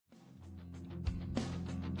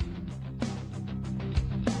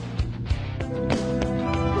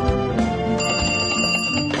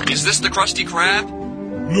Is this the Krusty Krab?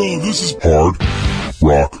 No, this is Hard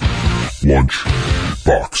Rock Lunch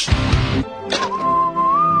Box.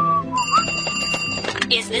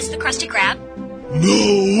 Is this the Krusty Krab?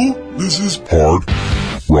 No, this is Hard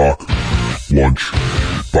Rock Lunch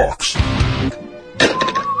Box.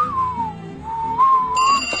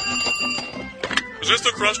 Is this the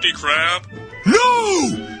Krusty Krab? No,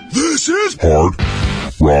 this is Hard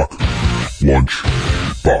Rock Lunch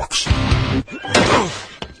Box.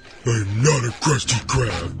 I'm not a Krusty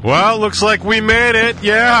Krab. Well, looks like we made it.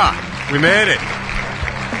 Yeah, we made it.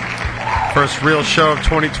 First real show of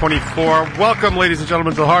 2024. Welcome, ladies and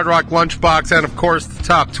gentlemen, to the Hard Rock Lunchbox and, of course, the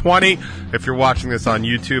Top 20. If you're watching this on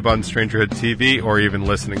YouTube, on Strangerhood TV, or even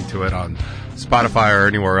listening to it on Spotify or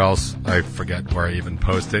anywhere else, I forget where I even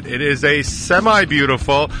post it. It is a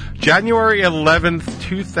semi-beautiful January 11th,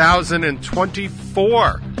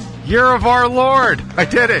 2024. Year of our Lord. I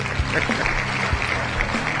did it.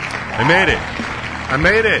 I made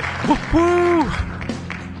it. Woo-hoo.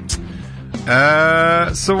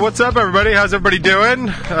 So what's up, everybody? How's everybody doing?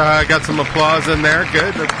 Got some applause in there.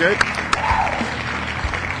 Good, that's good.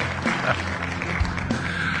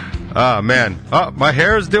 Oh, man. Oh, my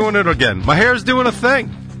hair's doing it again. My hair's doing a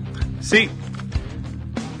thing. See,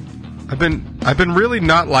 I've been really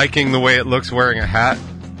not liking the way it looks wearing a hat.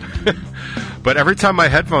 But every time my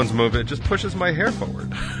headphones move, it just pushes my hair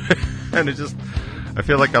forward. And I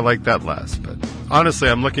feel like I like that less. But honestly,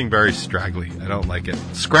 I'm looking very straggly. I don't like it.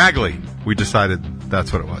 Scraggly. We decided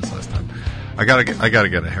that's what it was last time. I gotta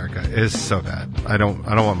get a haircut. It is so bad. I don't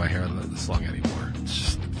want my hair this long anymore.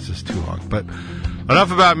 It's just too long. But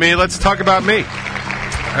enough about me. Let's talk about me.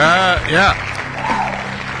 Yeah.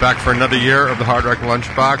 Back for another year of the Hard Rock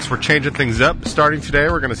Lunchbox. We're changing things up starting today.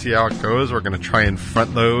 We're going to see how it goes. We're going to try and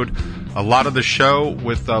front load a lot of the show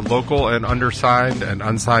with local and undersigned and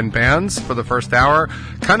unsigned bands for the first hour.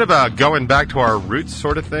 Kind of going back to our roots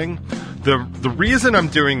sort of thing. The reason I'm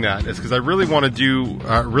doing that is because I really want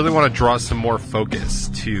to draw some more focus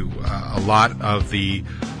to a lot of the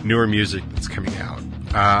newer music that's coming out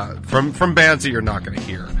from bands that you're not going to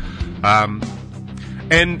hear.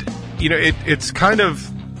 And you know, it kind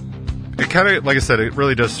of like I said, it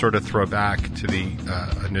really does sort of throw back to the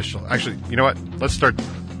initial. Actually, you know what? Let's start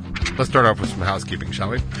off with some housekeeping,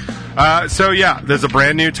 shall we? So yeah, there's a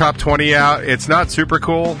brand new top 20 out. It's not super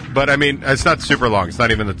cool, but I mean, it's not super long. It's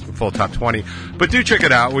not even the full top 20. But do check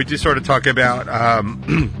it out. We do sort of talk about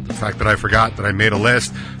the fact that I forgot that I made a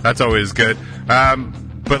list. That's always good.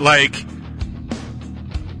 But like,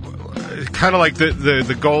 kind of like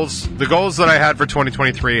the goals that I had for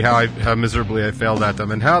 2023, how miserably I failed at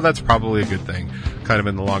them, and how that's probably a good thing, kind of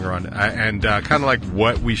in the long run, and kind of like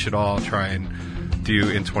what we should all try and do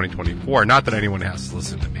in 2024. Not that anyone has to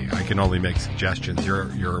listen to me. I can only make suggestions.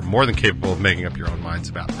 You're more than capable of making up your own minds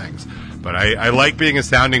about things. But I like being a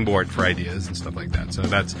sounding board for ideas and stuff like that. So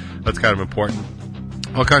that's kind of important.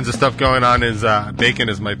 All kinds of stuff going on. Is Bacon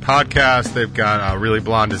is my podcast. They've got Really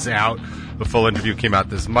Blonde is out. The full interview came out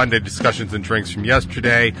this Monday. Discussions and drinks from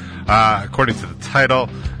yesterday. According to the title,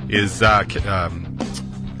 is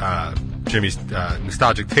Jimmy's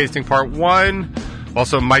Nostalgic Tasting Part 1.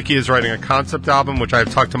 Also, Mikey is writing a concept album, which I've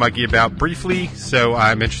talked to Mikey about briefly, so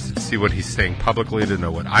I'm interested to see what he's saying publicly, to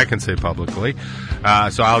know what I can say publicly.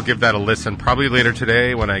 So I'll give that a listen probably later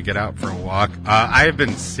today when I get out for a walk. I have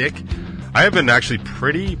been sick. I have been actually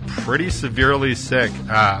pretty severely sick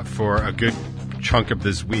for a good chunk of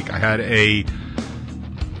this week. I had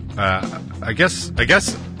I guess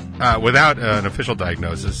without an official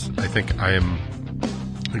diagnosis, I think I am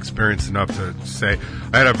experienced enough to say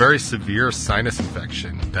I had a very severe sinus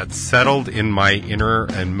infection that settled in my inner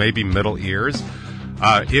and maybe middle ears.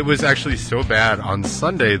 It was actually so bad on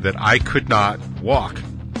Sunday that I could not walk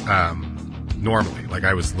normally. Like,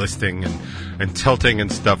 I was listing and tilting and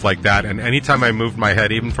stuff like that, and anytime I moved my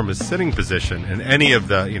head, even from a sitting position, and any of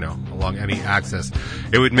the, along any axis,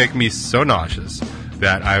 it would make me so nauseous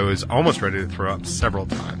that I was almost ready to throw up several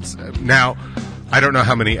times. Now, I don't know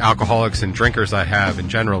how many alcoholics and drinkers I have in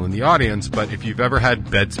general in the audience, but if you've ever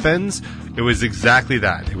had bed spins, it was exactly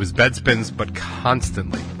that. It was bed spins, but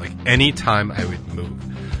constantly, like any time I would move.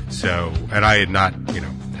 So, and I had not,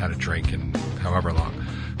 had a drink in however long.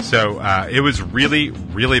 So, it was really,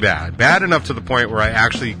 really bad. Bad enough to the point where I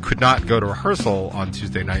actually could not go to rehearsal on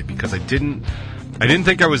Tuesday night because I didn't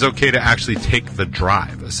think I was okay to actually take the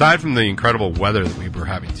drive. Aside from the incredible weather that we were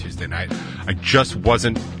having Tuesday night, I just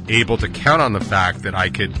wasn't able to count on the fact that I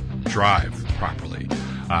could drive properly.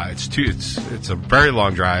 It's a very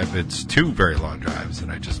long drive. It's 2 very long drives,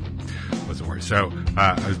 and I just wasn't worried. So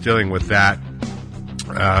I was dealing with that.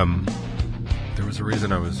 there was a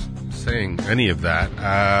reason I was saying any of that.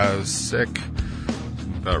 Sick.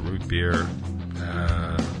 About root beer.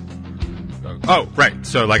 Oh, right.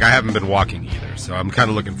 So, like, I haven't been walking either. So I'm kind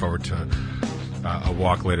of looking forward to a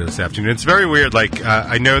walk later this afternoon. It's very weird. Like,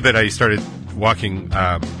 I know that I started walking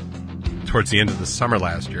towards the end of the summer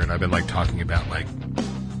last year, and I've been, like, talking about, like,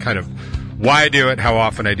 kind of why I do it, how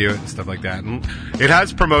often I do it, and stuff like that. And it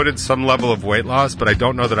has promoted some level of weight loss, but I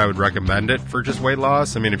don't know that I would recommend it for just weight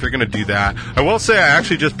loss. I mean, if you're going to do that, I will say I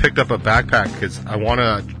actually just picked up a backpack because I want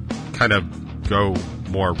to kind of go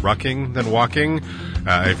more rucking than walking.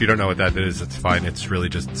 If you don't know what that is, it's fine. It's really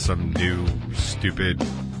just some new, stupid,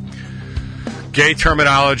 gay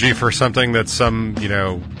terminology for something that some,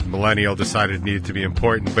 millennial decided needed to be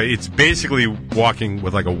important. But it's basically walking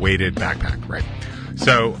with, like, a weighted backpack, right?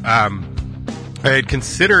 So, I had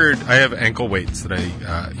considered, I have ankle weights that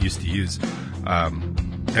I used to use,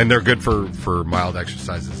 and they're good for mild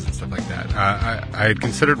exercises and stuff like that. I had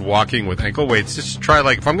considered walking with ankle weights just to try,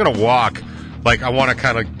 like, if I'm going to walk, like, I want to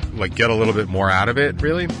kind of, like, get a little bit more out of it,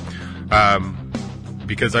 really.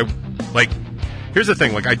 Because here's the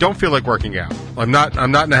thing, like, I don't feel like working out. I'm not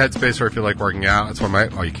in a headspace where I feel like working out. That's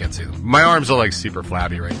why you can't see them. My arms are, like, super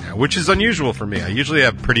flabby right now, which is unusual for me. I usually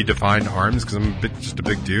have pretty defined arms because I'm just a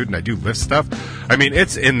big dude and I do lift stuff. I mean,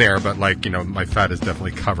 it's in there, but, like, my fat is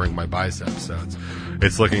definitely covering my biceps, so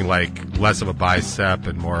it's looking like less of a bicep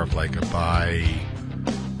and more of, like, a buy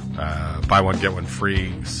one, get one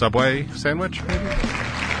free Subway sandwich, maybe?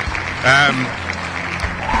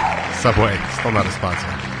 Subway, still not a sponsor.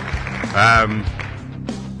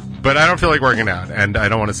 But I don't feel like working out, and I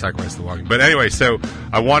don't want to sacrifice the walking. But anyway, so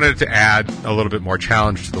I wanted to add a little bit more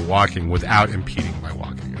challenge to the walking without impeding my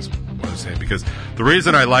walking, is what I'm saying. Because the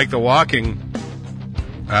reason I like the walking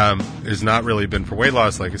has not really been for weight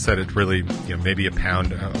loss. Like I said, it's really, maybe a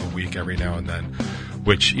pound a week every now and then,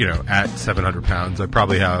 which, at 700 pounds, I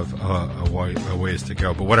probably have a ways to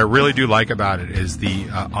go. But what I really do like about it is the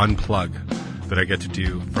unplug that I get to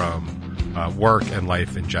do from work and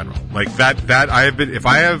life in general. Like that I have been, if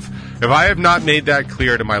I have not made that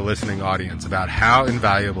clear to my listening audience about how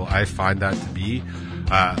invaluable I find that to be,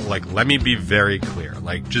 let me be very clear.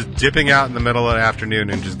 Like, just dipping out in the middle of the afternoon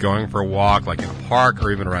and just going for a walk, like in a park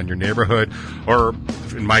or even around your neighborhood, or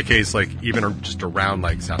in my case, like even just around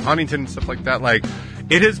like South Huntington and stuff like that. Like,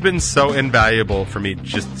 it has been so invaluable for me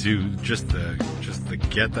just the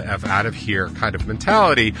get the F out of here kind of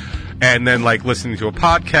mentality. And then, like, listening to a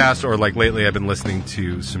podcast, or like lately I've been listening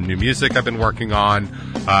to some new music I've been working on.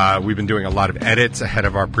 We've been doing a lot of edits ahead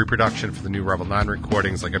of our pre-production for the new Revel 9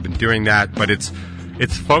 recordings. Like, I've been doing that, but it's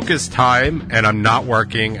focused time, and I'm not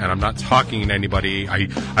working, and I'm not talking to anybody.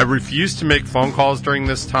 I refuse to make phone calls during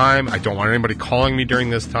this time. I don't want anybody calling me during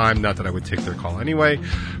this time. Not that I would take their call anyway.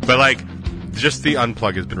 But, like, just the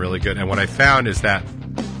unplug has been really good. And what I found is that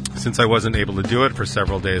since I wasn't able to do it for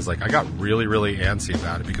several days, like, I got really, really antsy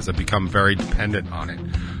about it because I've become very dependent on it.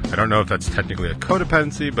 I don't know if that's technically a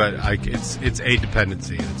codependency, but it's a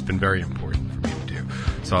dependency, and it's been very important for me to do.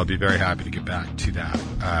 So I'll be very happy to get back to that.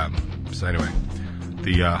 So anyway,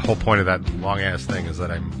 the whole point of that long-ass thing is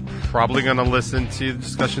that I'm probably going to listen to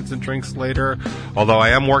Discussions and Drinks later, although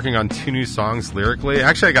I am working on 2 new songs lyrically.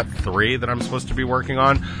 Actually, I got 3 that I'm supposed to be working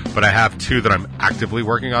on, but I have 2 that I'm actively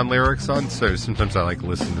working on lyrics on, so sometimes I like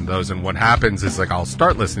listen to those, and what happens is, like, I'll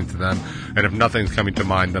start listening to them, and if nothing's coming to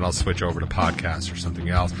mind, then I'll switch over to podcasts or something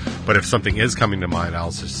else. But if something is coming to mind,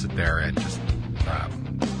 I'll just sit there and just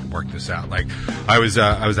work this out. Like, I was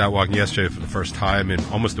out walking yesterday for the first time in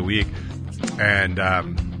almost a week, and I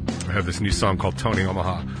have this new song called Tony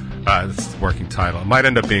Omaha. That's the working title. It might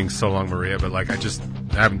end up being So Long Maria, but, like, I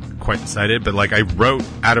haven't quite decided. But, like, I wrote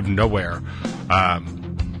out of nowhere an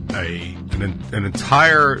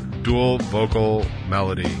entire dual vocal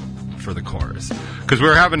melody for the chorus, because we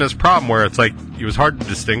were having this problem where it's like it was hard to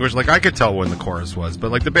distinguish. Like, I could tell when the chorus was,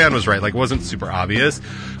 but, like, the band was right. Like, it wasn't super obvious.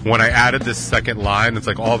 When I added this second line, it's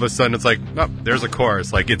like all of a sudden it's like, oh, there's a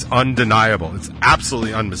chorus. Like, it's undeniable. It's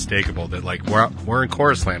absolutely unmistakable that, like, we're in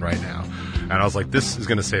chorus land right now. And I was like, this is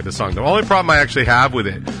going to save the song. The only problem I actually have with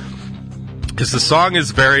it is the song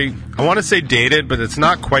is very, I want to say dated, but it's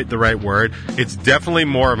not quite the right word. It's definitely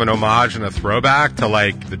more of an homage and a throwback to,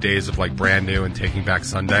 like, the days of, like, Brand New and Taking Back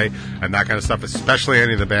Sunday and that kind of stuff, especially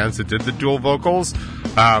any of the bands that did the dual vocals.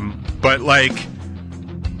 But, like,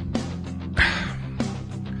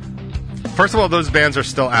 first of all, those bands are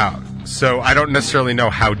still out. So I don't necessarily know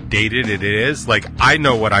how dated it is. Like, I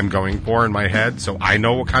know what I'm going for in my head, so I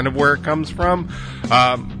know what kind of where it comes from.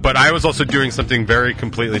 But I was also doing something very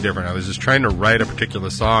completely different. I was just trying to write a particular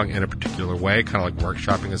song in a particular way, kind of like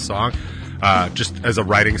workshopping a song. just as a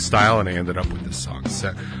writing style, and I ended up with this song.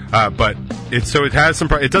 So, but it has some.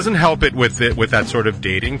 It doesn't help it with that sort of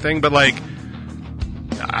dating thing, but like.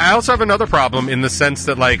 I also have another problem in the sense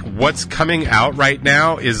that, like, what's coming out right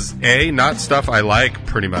now is, A, not stuff I like,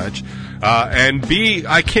 pretty much, and B,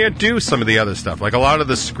 I can't do some of the other stuff. Like, a lot of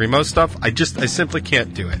the Screamo stuff, I simply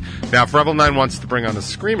can't do it. Now, if Rebel 9 wants to bring on a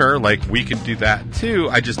Screamer, like, we could do that, too.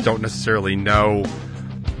 I just don't necessarily know...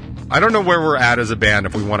 I don't know where we're at as a band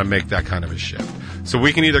if we want to make that kind of a shift. So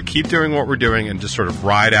we can either keep doing what we're doing and just sort of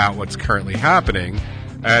ride out what's currently happening,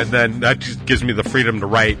 and then that just gives me the freedom to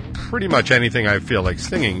write pretty much anything I feel like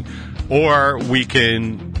singing, or we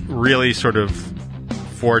can really sort of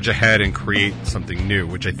forge ahead and create something new,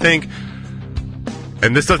 which I think,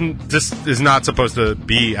 and this is not supposed to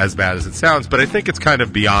be as bad as it sounds, but I think it's kind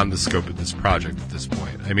of beyond the scope of this project at this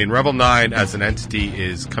point. I mean, Rebel 9 as an entity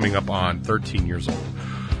is coming up on 13 years old.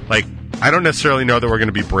 Like, I don't necessarily know that we're going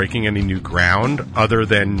to be breaking any new ground other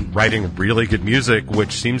than writing really good music,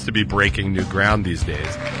 which seems to be breaking new ground these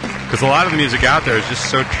days. Because a lot of the music out there is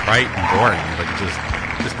just so trite and boring. Like,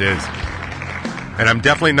 it just is. And I'm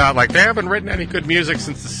definitely not like, they haven't written any good music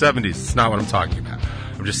since the 70s. It's not what I'm talking about.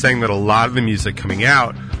 I'm just saying that a lot of the music coming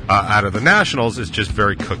out of the Nationals is just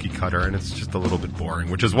very cookie cutter, and it's just a little bit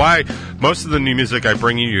boring, which is why most of the new music I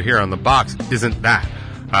bring you here on the box isn't that.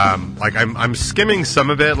 Like, I'm skimming some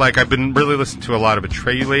of it. Like, I've been really listening to a lot of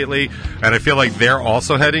Atreyu lately, and I feel like they're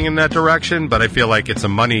also heading in that direction, but I feel like it's a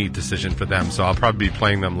money decision for them, so I'll probably be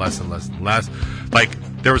playing them less and less and less. Like,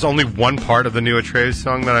 there was only one part of the new Atreyu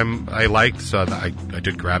song that I liked, so I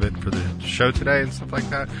did grab it for the show today and stuff like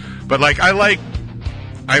that. But, like,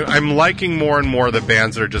 I'm liking more and more the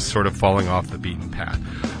bands that are just sort of falling off the beaten path.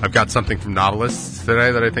 I've got something from Novelists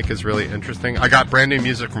today that I think is really interesting. I got brand new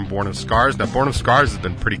music from Born of Scars. Now, Born of Scars has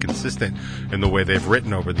been pretty consistent in the way they've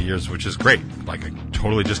written over the years, which is great. Like, I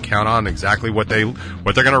totally just count on exactly what they're going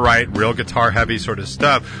to write, real guitar-heavy sort of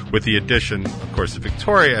stuff, with the addition, of course, of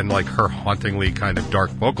Victoria and, like, her hauntingly kind of dark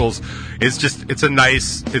vocals. It's a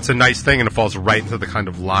nice thing, and it falls right into the kind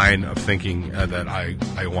of line of thinking that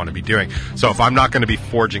I want to be doing. So if I'm not going to be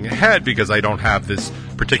forging ahead because I don't have this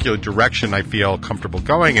particular direction I feel comfortable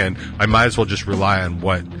going in, I might as well just rely on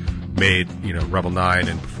what made, Rebel 9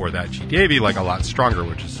 and before that G. Davy like a lot stronger,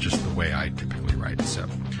 which is just the way I typically write. So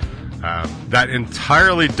that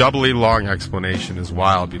entirely doubly long explanation is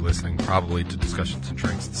why I'll be listening probably to Discussions and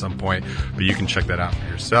Drinks at some point, but you can check that out for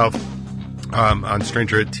yourself. On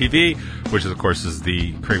Stranger at TV, which of course is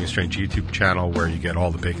the Craving Strange YouTube channel where you get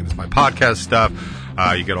all the Bacon Is My Podcast stuff.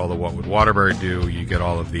 You get all the What Would Waterbury Do. You get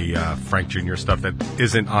all of the Frank Jr. stuff that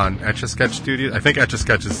isn't on Etch-a-Sketch Studios. I think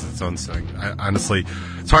Etch-a-Sketch is its own thing. Honestly,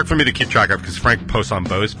 it's hard for me to keep track of because Frank posts on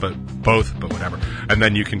both, but whatever. And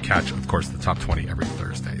then you can catch, of course, the top 20 every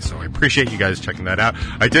Thursday. So I appreciate you guys checking that out.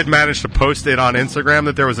 I did manage to post it on Instagram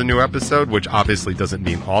that there was a new episode, which obviously doesn't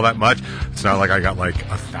mean all that much. It's not like I got like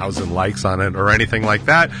 1,000 likes on it or anything like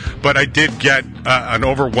that. But I did get an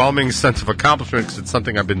overwhelming sense of accomplishment because it's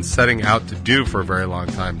something I've been setting out to do for a very long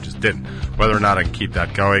time. Just didn't. Whether or not I can keep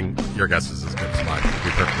that going, your guess is as good as mine, to be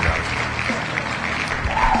perfectly honest.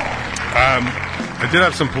 I did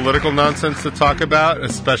have some political nonsense to talk about,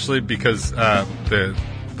 especially because the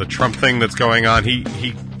Trump thing that's going on.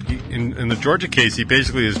 He in the Georgia case, he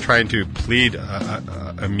basically is trying to plead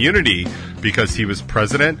immunity because he was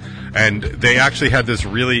president, and they actually had this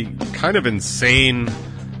really kind of insane,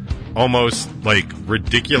 almost like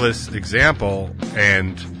ridiculous example,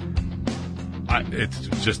 and it's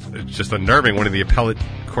just unnerving. One of the appellate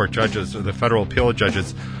court judges, or the federal appeal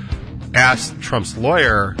judges, asked Trump's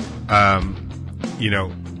lawyer,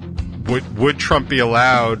 would Trump be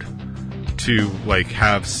allowed to like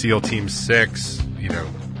have SEAL Team 6,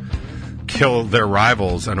 kill their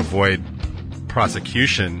rivals and avoid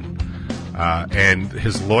prosecution? And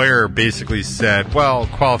his lawyer basically said, well,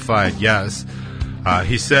 qualified, yes.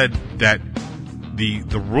 He said that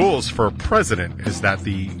the rules for a president is that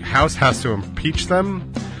the House has to impeach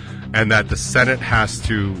them and that the Senate has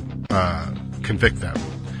to convict them.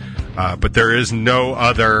 But there is no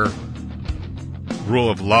other rule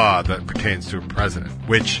of law that pertains to a president,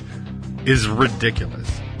 which is ridiculous.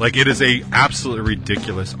 Like, it is a absolutely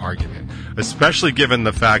ridiculous argument, especially given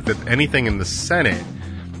the fact that anything in the Senate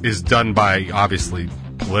is done by, obviously,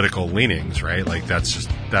 political leanings, right? Like,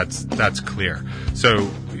 that's clear. So,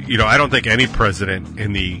 I don't think any president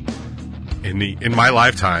in my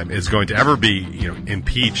lifetime is going to ever be,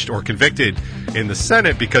 impeached or convicted in the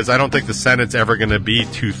Senate, because I don't think the Senate's ever going to be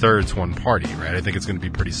 2/3 one party, right? I think it's going to be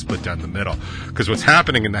pretty split down the middle. Because what's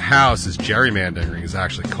happening in the House is gerrymandering is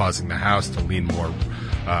actually causing the House to lean more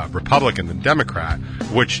Republican than Democrat,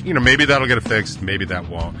 which, maybe that'll get fixed, maybe that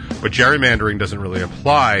won't. But gerrymandering doesn't really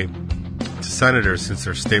apply to senators since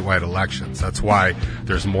they're statewide elections. That's why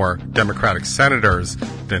there's more Democratic senators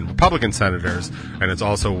than Republican senators, and it's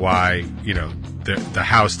also why, the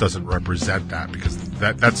House doesn't represent that, because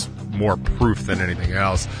that's more proof than anything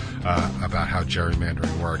else about how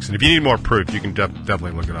gerrymandering works. And if you need more proof, you can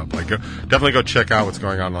definitely look it up. Definitely go check out what's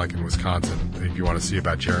going on, in Wisconsin, if you want to see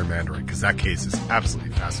about gerrymandering, because that case is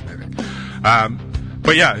absolutely fascinating.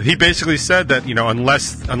 But yeah, he basically said that,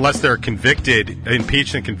 unless they're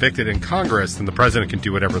impeached and convicted in Congress, then the president can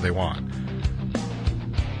do whatever they want.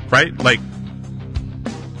 Right?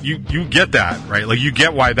 You get that, right? You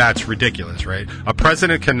get why that's ridiculous, right? A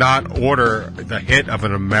president cannot order the hit of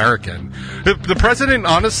an American. The president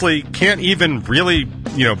honestly can't even really,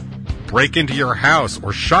 break into your house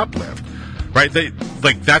or shoplift, right?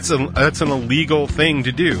 That's an illegal thing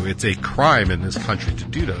to do. It's a crime in this country to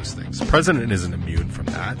do those things. The president isn't immune from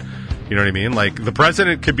that. You know what I mean? The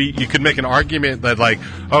president you could make an argument that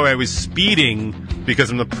I was speeding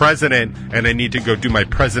because I'm the president and I need to go do my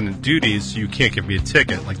president duties, so you can't give me a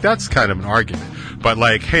ticket. That's kind of an argument. But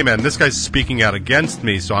hey man, this guy's speaking out against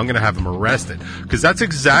me, so I'm going to have him arrested. Because that's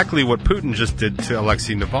exactly what Putin just did to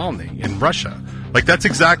Alexei Navalny in Russia. That's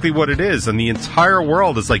exactly what it is. And the entire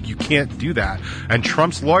world is you can't do that. And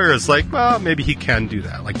Trump's lawyer is well, maybe he can do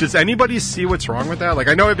that. Does anybody see what's wrong with that?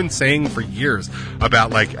 I know I've been saying for years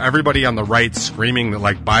about, everybody on the right screaming that,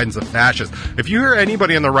 Biden's a fascist. If you hear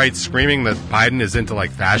anybody on the right screaming that Biden is into,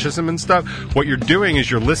 fascism and stuff, what you're doing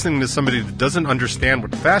is you're listening to somebody that doesn't understand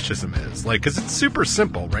what fascism is. Because it's super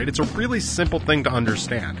simple, right? It's a really simple thing to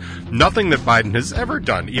understand. Nothing that Biden has ever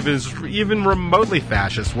done even remotely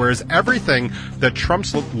fascist, whereas everything that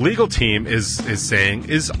Trump's legal team is saying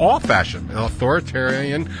is all fascism,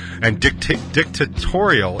 authoritarian and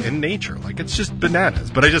dictatorial in nature. It's just bananas.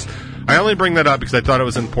 But I only bring that up because I thought it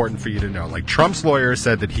was important for you to know. Trump's lawyer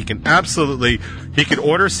said that he could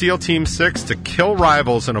order SEAL Team 6 to kill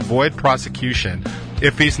rivals and avoid prosecution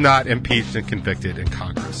if he's not impeached and convicted in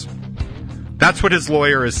Congress. That's what his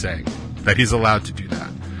lawyer is saying, that he's allowed to do that.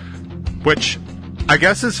 Which I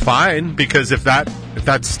guess is fine, because if that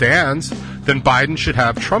stands, then Biden should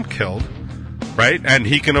have Trump killed, right? And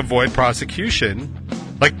he can avoid prosecution.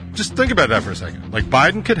 Just think about that for a second.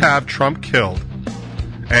 Biden could have Trump killed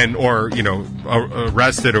or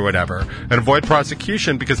arrested or whatever, and avoid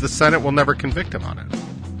prosecution because the Senate will never convict him on it.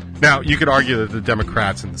 Now, you could argue that the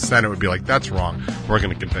Democrats in the Senate would be that's wrong, we're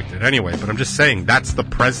going to convict it anyway, but I'm just saying that's the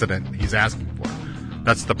president he's asking for.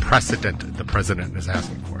 That's the precedent the president is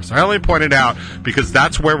asking for. So I only pointed out because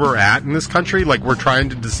that's where we're at in this country. We're trying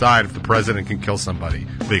to decide if the president can kill somebody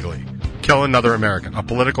legally, kill another American, a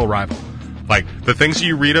political rival. The things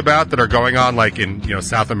you read about that are going on, in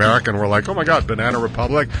South America, and we're oh my God, Banana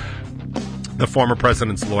Republic. The former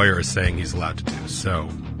president's lawyer is saying he's allowed to do. So,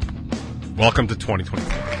 welcome to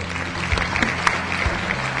 2024.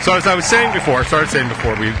 So as I was saying before,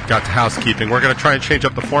 we got to housekeeping, we're going to try and change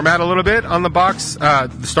up the format a little bit on the box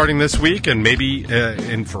starting this week and maybe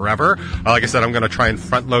in forever. Like I said, I'm going to try and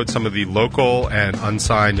front load some of the local and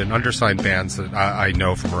unsigned and undersigned bands that I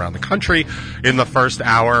know from around the country in the first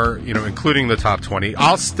hour, including the top 20.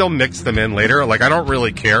 I'll still mix them in later. I don't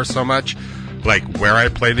really care so much where I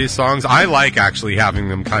play these songs. I like actually having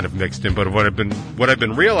them kind of mixed in, but what I've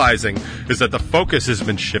been realizing is that the focus has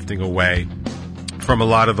been shifting away from a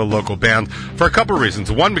lot of the local bands for a couple of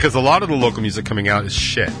reasons. One, because a lot of the local music coming out is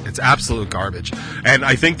shit. It's absolute garbage. And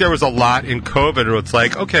I think there was a lot in COVID where it's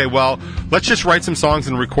okay, well, let's just write some songs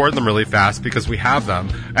and record them really fast because we have them.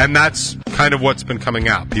 And that's kind of what's been coming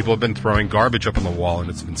out. People have been throwing garbage up on the wall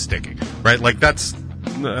and it's been sticking, right?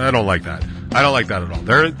 I don't like that. I don't like that at all.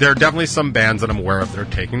 There are definitely some bands that I'm aware of. They're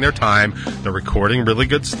taking their time. They're recording really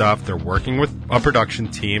good stuff. They're working with a production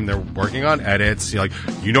team. They're working on edits.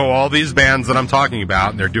 All these bands that I'm talking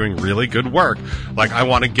about, and they're doing really good work. I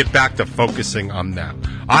want to get back to focusing on them.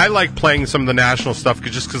 I like playing some of the national stuff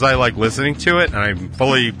just because I like listening to it, and I'm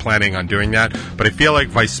fully planning on doing that. But I feel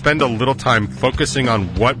if I spend a little time focusing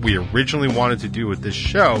on what we originally wanted to do with this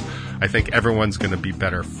show, I think everyone's going to be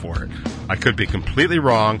better for it. I could be completely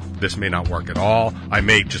wrong. This may not work at all. I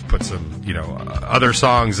may just put some, other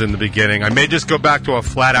songs in the beginning. I may just go back to a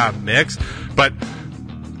flat-out mix. But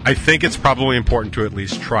I think it's probably important to at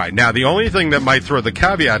least try. Now, the only thing that might throw the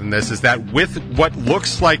caveat in this is that with what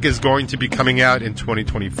looks like is going to be coming out in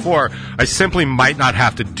 2024, I simply might not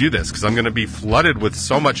have to do this because I'm going to be flooded with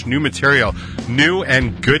so much new material, new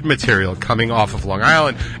and good material coming off of Long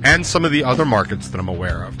Island and some of the other markets that I'm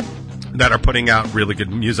aware of. that are putting out really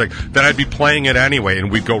good music, that I'd be playing it anyway,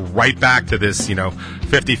 and we'd go right back to this,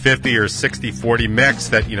 50-50 or 60-40 mix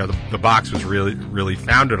that, the box was really, really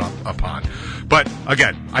founded upon. But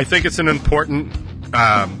again, I think it's an important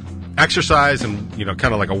exercise and,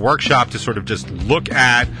 kind of like a workshop to sort of just look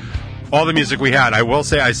at all the music we had. I will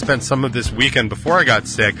say I spent some of this weekend before I got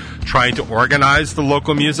sick trying to organize the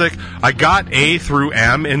local music. I got A through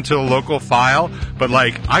M into a local file, but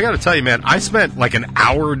I got to tell you, man, I spent an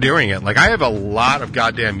hour doing it. I have a lot of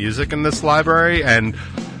goddamn music in this library, and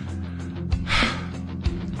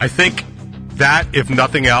I think that, if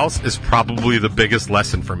nothing else, is probably the biggest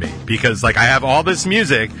lesson for me, because I have all this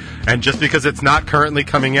music, and just because it's not currently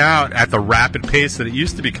coming out at the rapid pace that it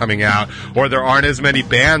used to be coming out, or there aren't as many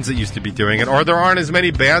bands that used to be doing it, or there aren't as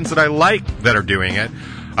many bands that I like that are doing it,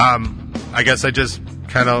 I guess I just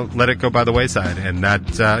kind of let it go by the wayside, and that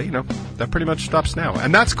that pretty much stops now,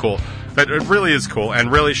 and that's cool. But it really is cool,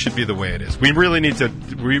 and really should be the way it is. We really need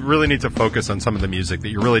to focus on some of the music that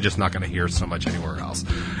you're really just not going to hear so much anywhere else.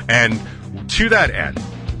 And to that end,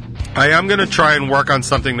 I am going to try and work on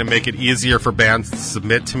something to make it easier for bands to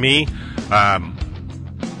submit to me.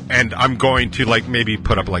 And I'm going to maybe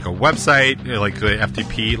put up a website, the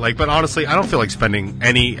FTP, but honestly, I don't feel like spending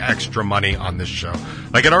any extra money on this show.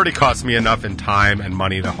 It already cost me enough in time and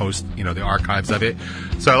money to host, the archives of it.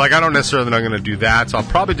 So I don't necessarily know I'm going to do that. So I'll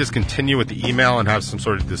probably just continue with the email and have some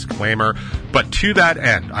sort of disclaimer. But to that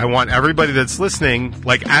end, I want everybody that's listening,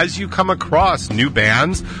 as you come across new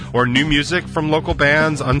bands or new music from local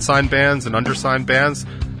bands, unsigned bands and undersigned bands,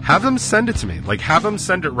 have them send it to me. Have them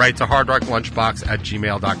send it right to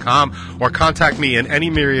hardrocklunchbox@gmail.com, or contact me in any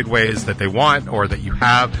myriad ways that they want or that you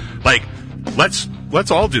have. Let's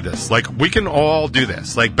all do this. We can all do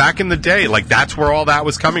this. Back in the day, that's where all that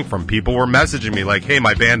was coming from. People were messaging me hey,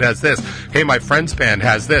 my band has this. Hey, my friend's band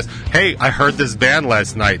has this. Hey, I heard this band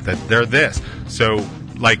last night that they're this. So,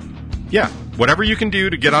 yeah, whatever you can do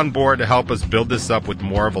to get on board to help us build this up with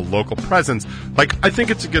more of a local presence, I think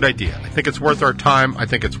it's a good idea. I think it's worth our time. I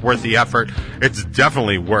think it's worth the effort. It's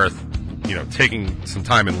definitely worth, taking some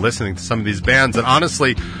time and listening to some of these bands that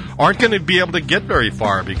honestly aren't going to be able to get very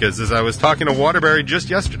far, because as I was talking to Waterbury just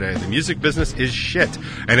yesterday, the music business is shit,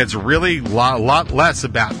 and it's really a lot less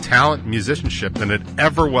about talent and musicianship than it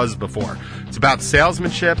ever was before. It's about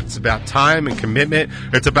salesmanship, it's about time and commitment,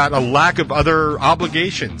 it's about a lack of other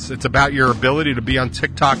obligations, it's about your ability to be on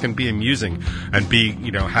TikTok and be amusing and be,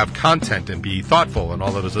 have content and be thoughtful and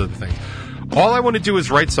all those other things. All I want to do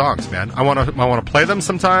is write songs, man. I want to play them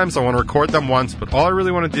sometimes, I want to record them once, but all I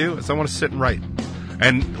really want to do is I want to sit and write.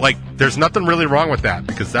 And, there's nothing really wrong with that,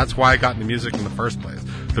 because that's why I got into music in the first place.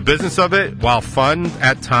 The business of it, while fun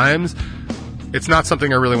at times, it's not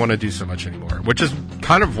something I really want to do so much anymore, which is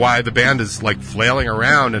kind of why the band is, flailing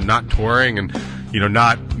around and not touring and,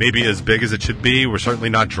 not maybe as big as it should be. We're certainly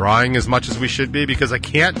not drawing as much as we should be, because I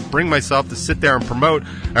can't bring myself to sit there and promote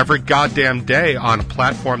every goddamn day on a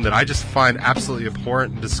platform that I just find absolutely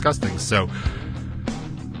abhorrent and disgusting. So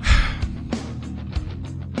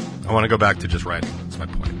I want to go back to just writing. That's my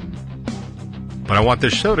point. But I want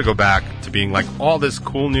this show to go back to being all this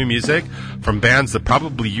cool new music from bands that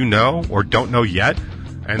probably or don't know yet.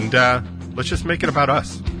 And let's just make it about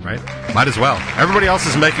us, right? Might as well. Everybody else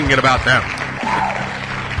is making it about them.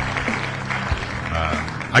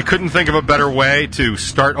 I couldn't think of a better way to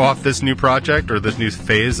start off this new project or this new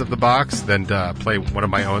phase of the box than to play one of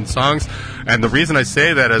my own songs. And the reason I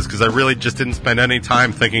say that is because I really just didn't spend any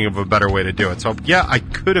time thinking of a better way to do it. So, yeah, I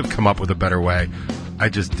could have come up with a better way. I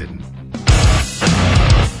just didn't.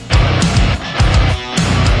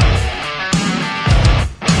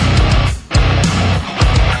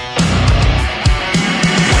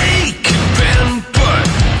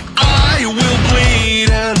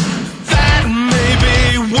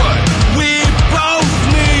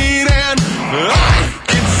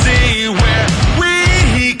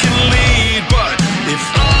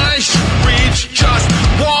 Just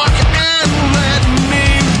walk and let me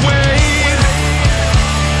wait.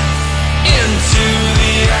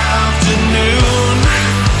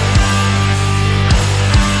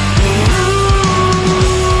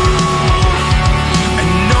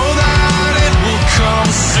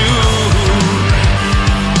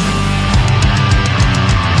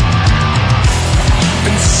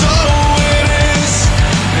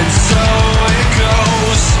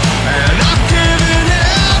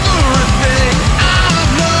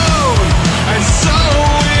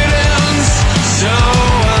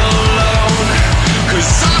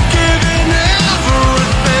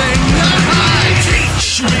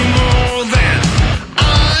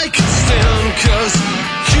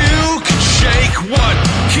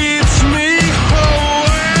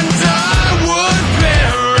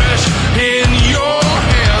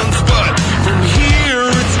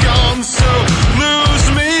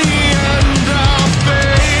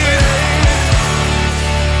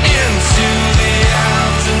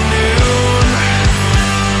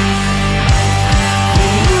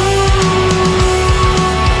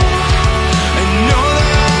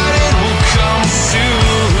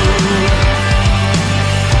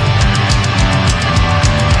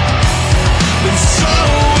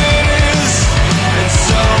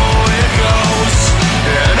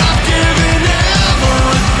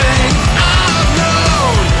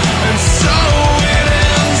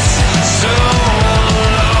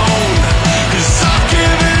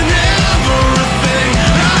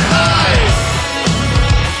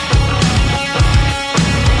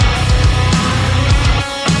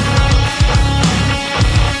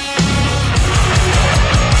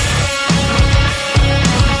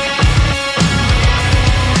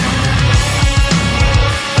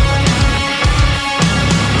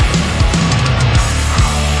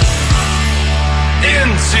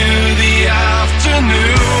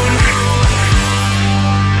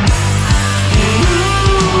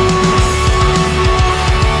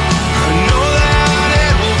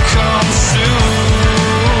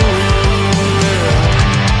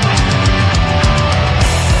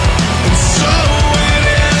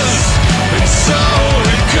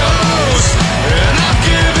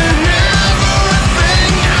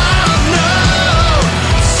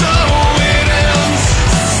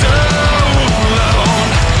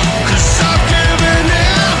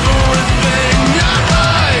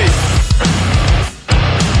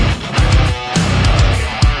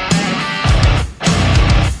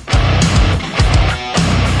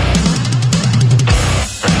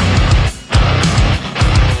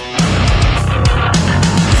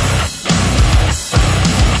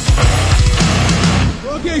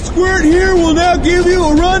 Squirt here will now give you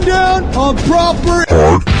a rundown on proper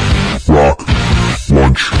Hard Rock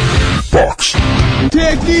Lunch Box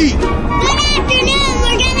technique. Good afternoon.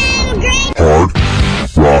 We're gonna have a great Hard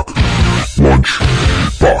Rock Lunch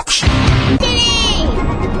Box today.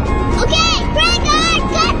 Okay, break our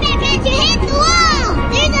carpet as you hit the wall.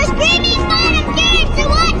 There's a screaming bottom dirt, so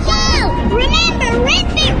watch out. Remember,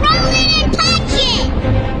 rip it, roll it, and touch it.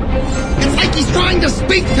 It's like he's trying to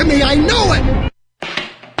speak to me. I know it.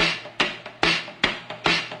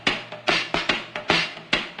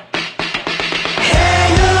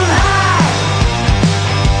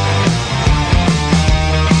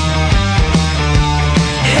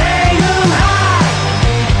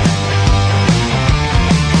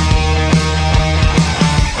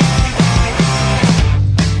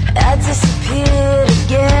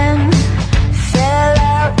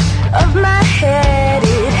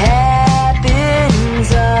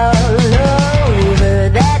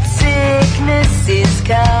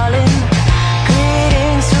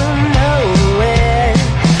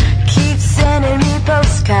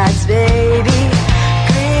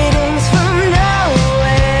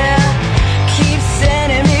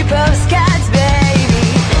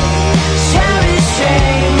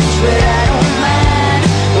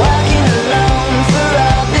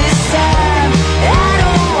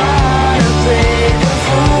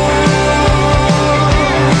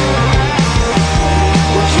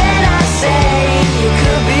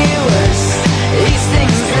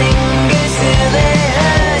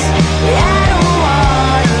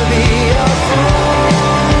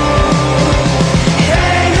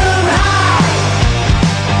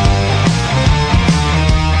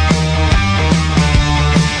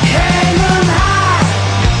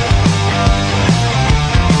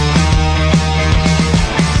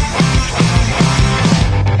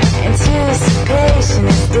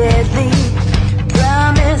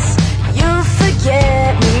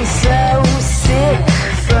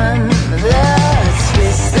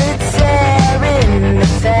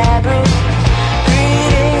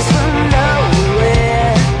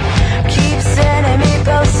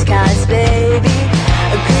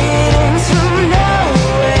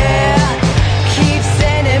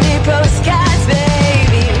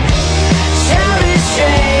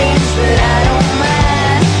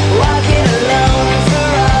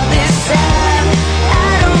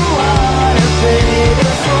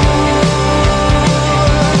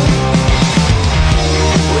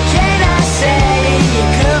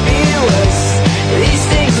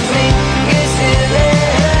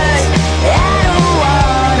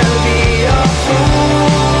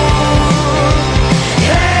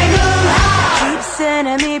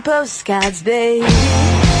 Postcards, baby.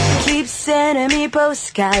 Keep sending me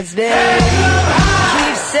postcards, baby.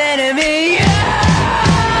 Keep sending me.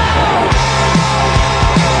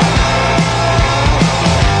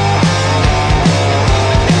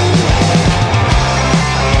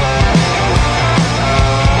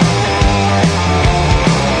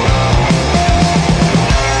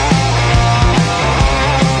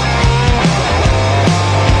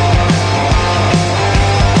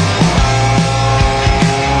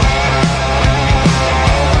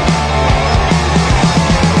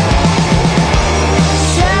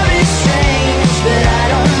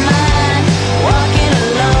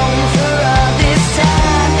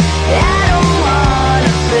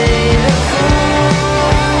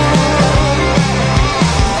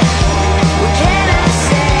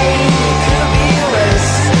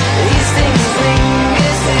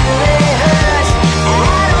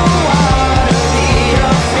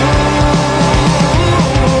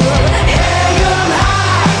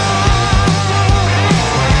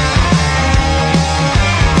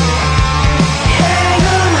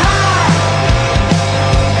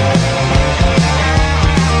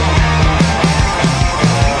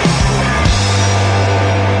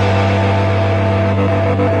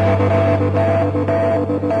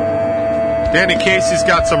 Danny Casey's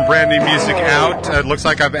got some brand new music out. It looks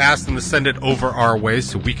like I've asked them to send it over our way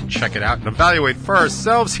so we can check it out and evaluate for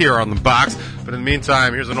ourselves here on The Box. But in the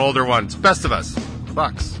meantime, here's an older one. It's Best of Us, The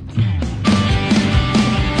Box.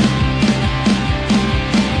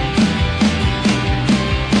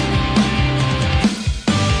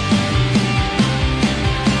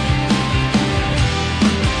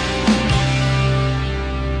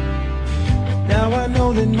 Now I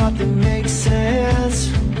know that nothing makes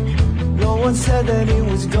sense. No one said that it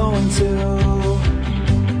was going to.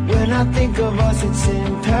 When I think of us, it's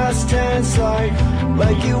in past tense, like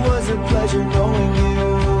it was a pleasure knowing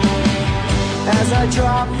you. As I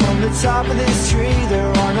drop from the top of this tree, there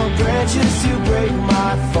are no branches to break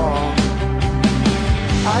my fall.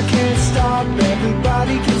 I can't stop,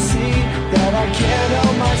 everybody can I can't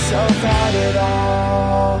help myself out at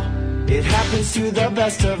all. It happens to the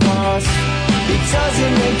best of us. It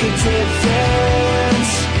doesn't make a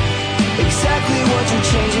difference exactly what you're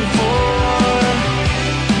changing for.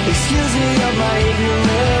 Excuse me of my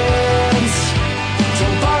ignorance.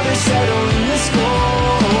 Don't bother settling the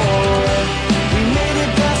score. We made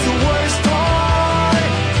it past the worst part.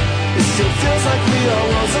 It still feels like we are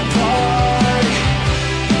worlds apart.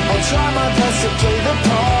 I'll try my best to play the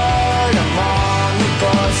part. I'm on the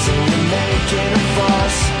bus and we're making a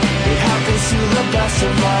fuss. It happens to the best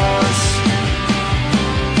of us.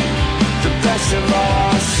 The best of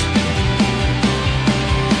us.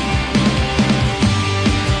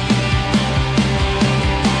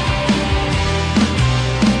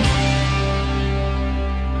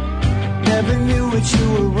 Never knew what you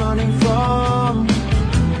were running from.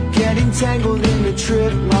 Getting tangled in the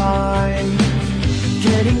trip line.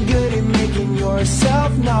 Getting good at making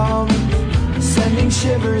yourself numb. Sending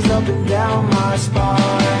shivers up and down my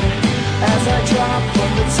spine. As I drop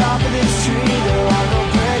from the top of this tree, there are no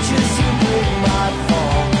branches to break my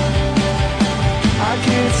fall. I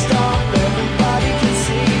can't stop, everybody can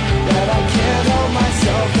see that I can't hold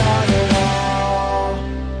myself out at all.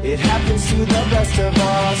 It happens to the best of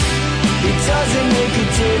us. It doesn't make a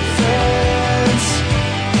difference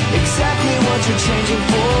exactly what you're changing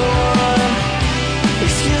for.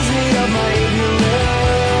 Excuse me of my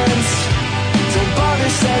ignorance. Don't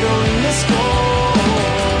bother settling the score.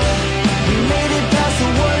 We made it past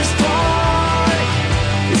the worst part.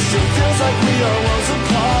 It still feels like we are worlds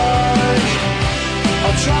apart.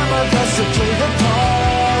 I'll try my best to play the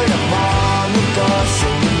part. I'm on the bus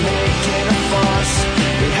and we're making a fuss.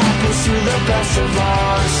 It happens to the best of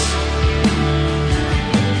us.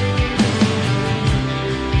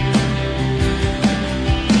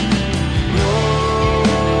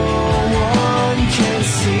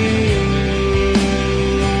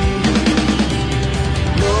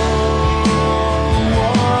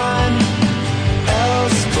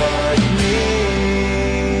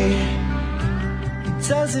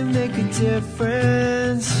 Doesn't make a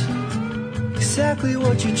difference exactly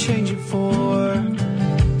what you're changing for.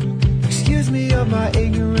 Excuse me of my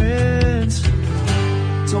ignorance.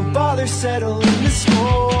 Don't bother settling the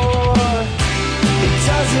score. It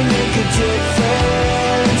doesn't make a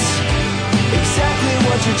difference exactly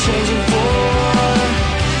what you're changing for.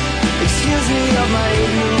 Excuse me of my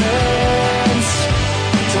ignorance.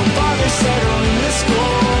 Don't bother settling the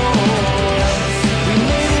score. We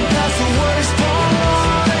made it past the worst part.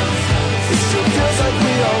 It still feels like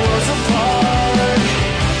we are worlds apart.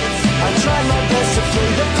 I tried my best to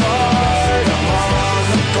play the part. I'm on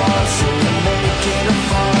the bus and we're making a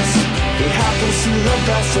fuss. It happens to the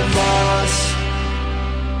best of us.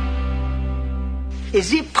 Is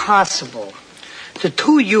it possible the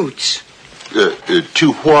two Utes?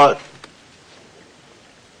 Two what?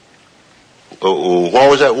 What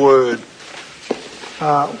was that word?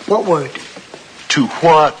 What word? To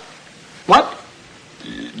what? What?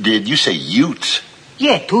 Did you say Utes?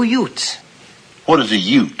 Yeah, two Utes. What is a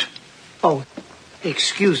Ute? Oh,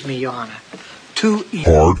 excuse me, Your Honor. Two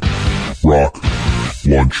Hard Rock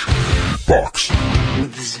Lunch Box.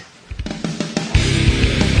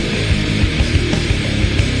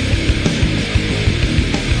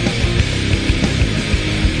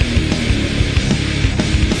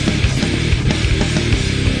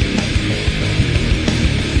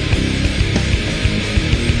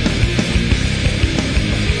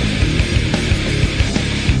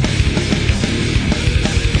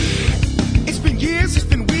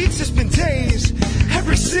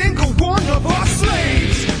 Every single one of our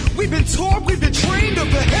slaves, we've been taught, we've been trained to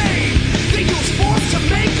behave.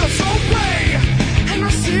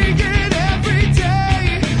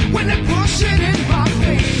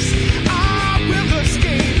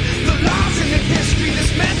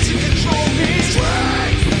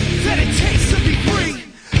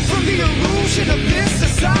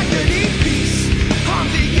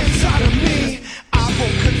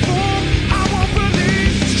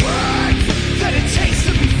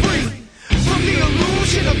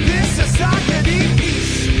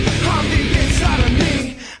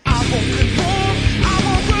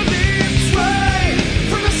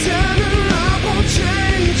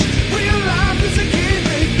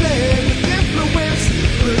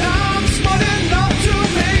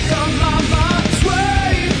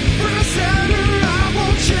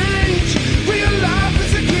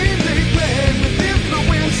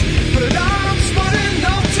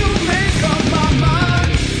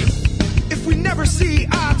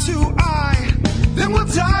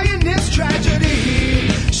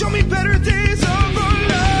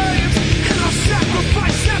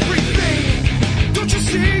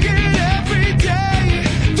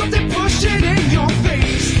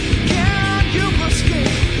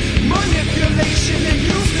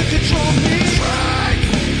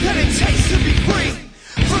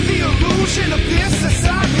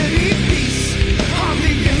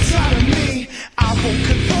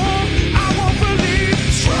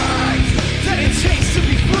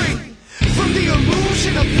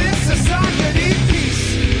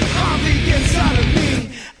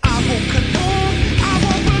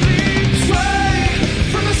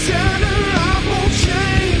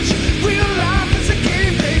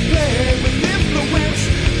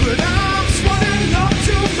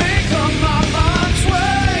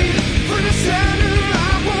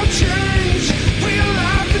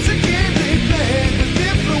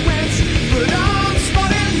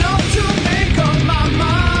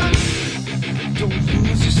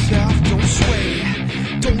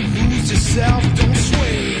 yourself, don't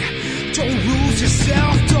sway. Don't lose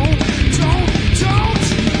yourself, don't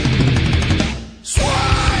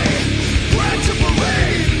sway. Bread to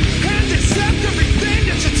parade and accept everything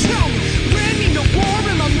that you tell me. Bringing the war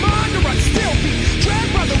in my mind or I'd still be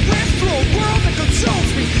dragged by the wrist through a world that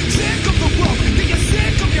consumes me. Sick of the world, do you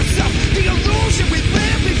sick of yourself? The illusion we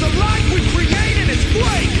live is a life we created, it's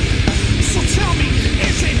fake. So tell me,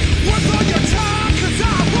 is it worth all your time? 'Cause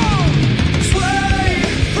I won't sway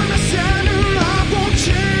from the center, I won't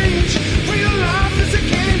change. Real life is a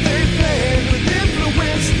game they play with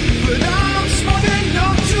influence, but I'm smart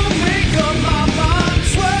enough to make up my mind.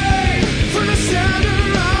 Sway from the center,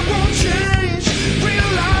 I won't change. Real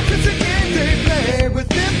life is a game they play with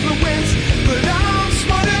influence, but I'm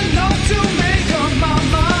smart enough to make up my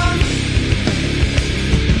mind.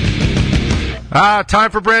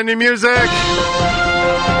 Time for brand new music.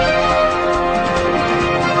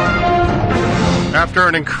 After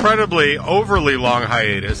an incredibly, overly long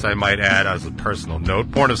hiatus, I might add as a personal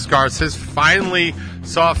note, Born of Scars has finally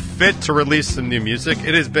saw fit to release some new music.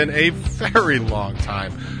 It has been a very long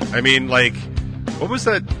time. I mean, like, what was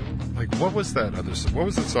that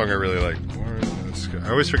song I really liked? I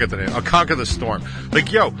always forget the name. Conquer the Storm.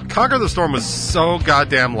 Like, yo, Conquer the Storm was so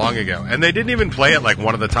goddamn long ago. And they didn't even play it like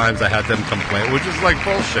one of the times I had them come play it, which is like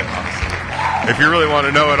bullshit, honestly, if you really want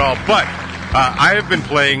to know it all. But I have been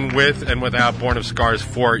playing with and without Born of Scars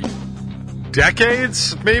for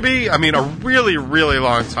decades, maybe. I mean, a really, really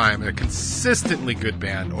long time. A consistently good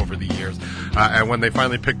band over the years. And when they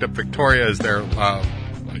finally picked up Victoria as their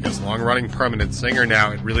long-running permanent singer now,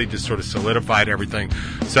 it really just sort of solidified everything.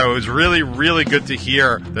 So it was really, really good to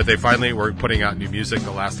hear that they finally were putting out new music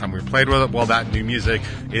the last time we played with it. Well, that new music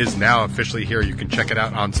is now officially here. You can check it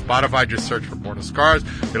out on Spotify. Just search for Born of Scars.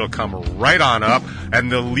 It'll come right on up.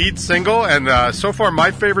 And the lead single, and so far my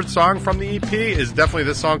favorite song from the EP, is definitely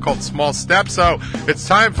this song called Small Steps. So it's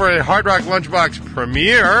time for a Hard Rock Lunchbox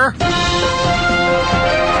premiere.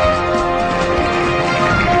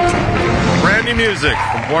 Brand new music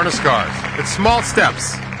from Born of Scars. It's Small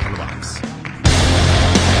Steps on the box.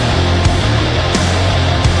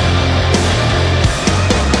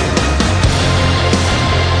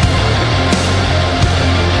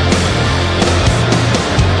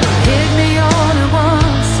 Hit me all at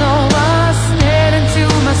once, so I snared into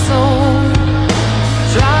my soul.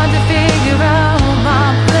 Tried to figure out my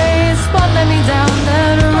place, but let me down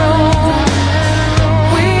that road.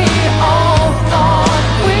 We all thought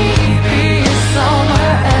we'd be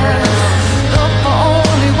somewhere else. Look for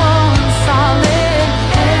only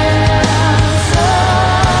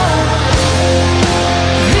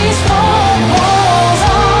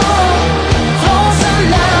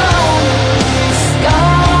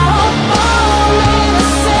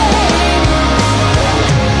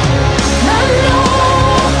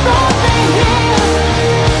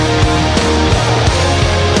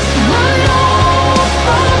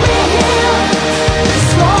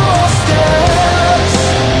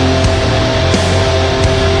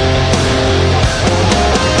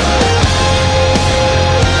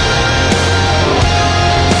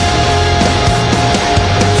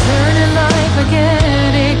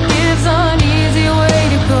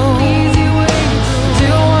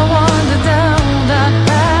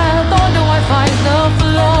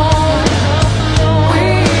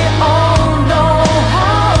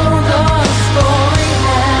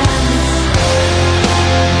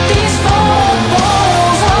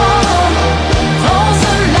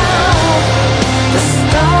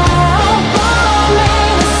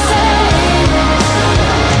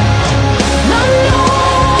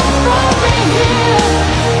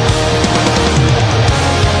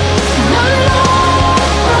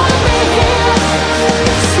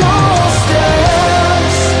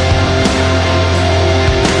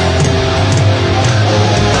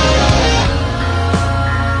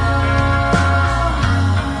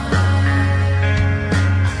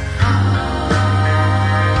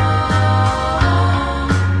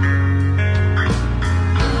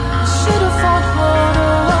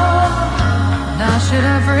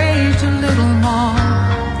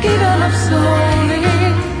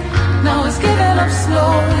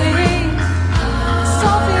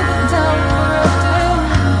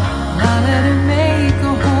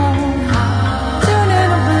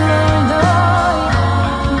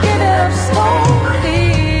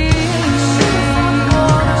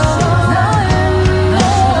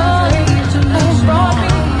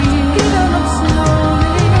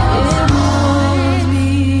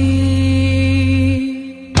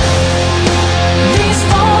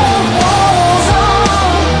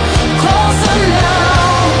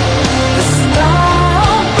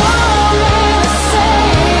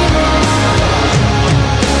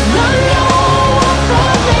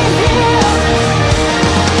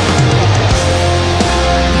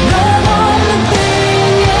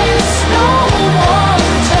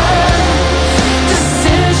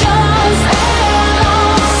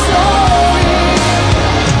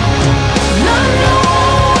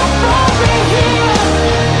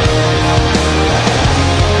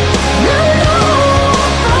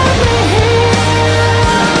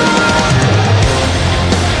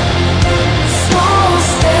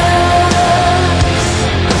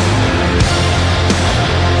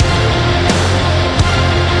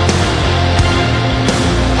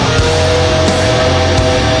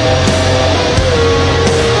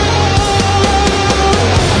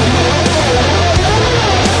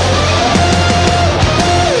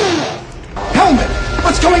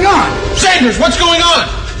Sanders, what's going on?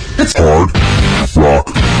 Hard Rock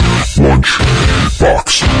Lunch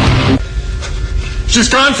Box. She's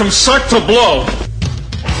gone from suck to blow.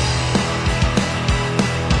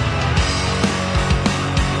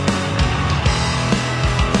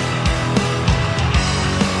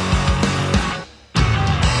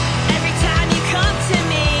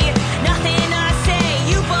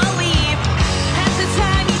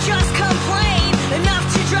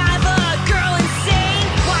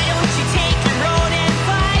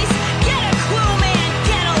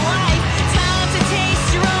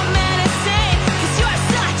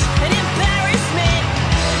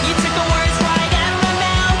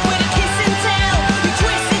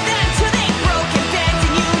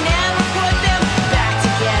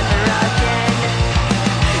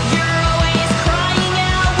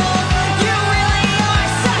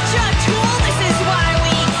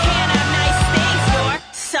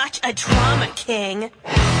 A drama king. Heard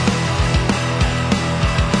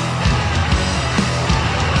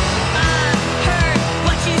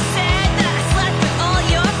what you said, that I slept with all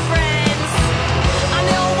your friends. I'm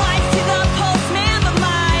no wife to the postman,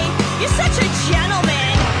 but you're such a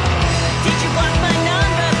gentleman. Did you block my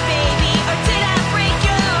number, baby, or did I break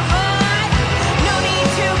your heart? No need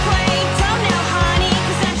to play dumb now, honey,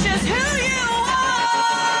 'cause that's just who you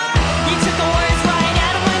are. You took the words right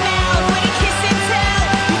out of my mouth with a kiss and tell.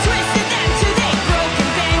 You twisted them till they broke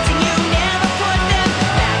and bent, and you never put them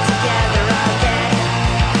back together again.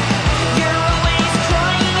 You're always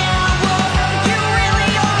crying out, wolf. You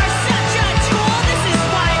really are such a tool. This is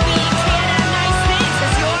why we can't have nice things,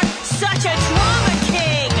 'cause you're such a drama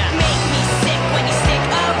king. Make me sick when you stick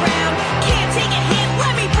around. Can't take a hint,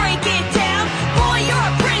 let me break it down. Boy, you're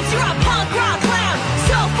a prince, you're a punk rock clown.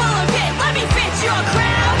 So full of it, let me fit your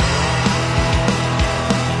crown.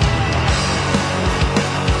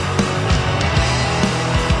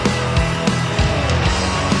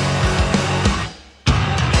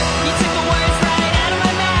 You took the words right out of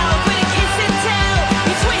my mouth with a kiss and tell.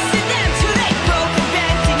 You twisted them till they broke and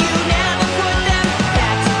bent, and you never put them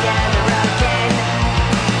back together again.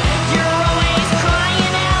 You're always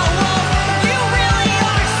crying out, wolf. You really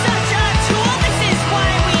are such a tool. This is why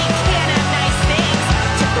we can't have nice things.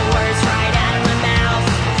 Took the words right out of my mouth.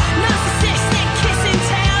 Narcissistic kiss and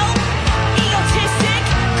tell. Egotistic,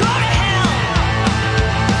 go to hell.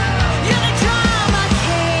 You're the drama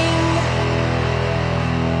king.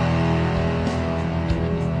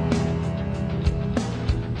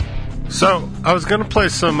 So I was gonna play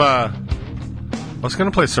some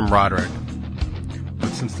Roderick, but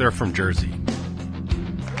since they're from Jersey,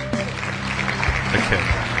 okay,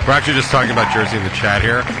 we're actually just talking about Jersey in the chat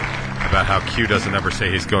here, about how Q doesn't ever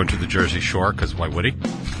say he's going to the Jersey Shore, because why would he?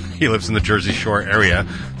 He lives in the Jersey Shore area,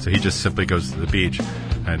 so he just simply goes to the beach,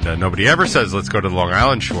 and nobody ever says let's go to the Long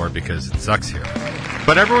Island Shore because it sucks here.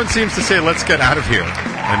 But everyone seems to say let's get out of here,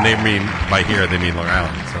 and they mean by here they mean Long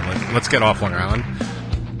Island. So let's get off Long Island.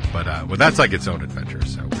 But well, that's like its own adventure,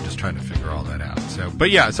 so we're just trying to figure all that out. So,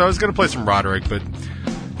 but yeah, so I was going to play some Roderick, but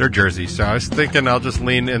they're Jersey, so I was thinking I'll just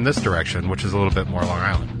lean in this direction, which is a little bit more Long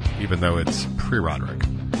Island, even though it's pre-Roderick.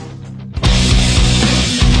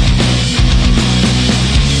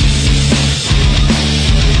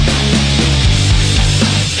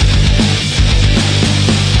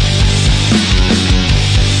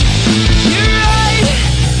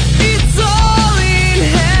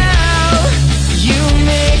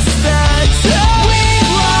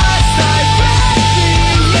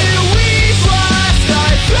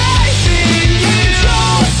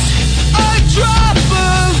 Drop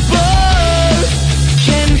of both.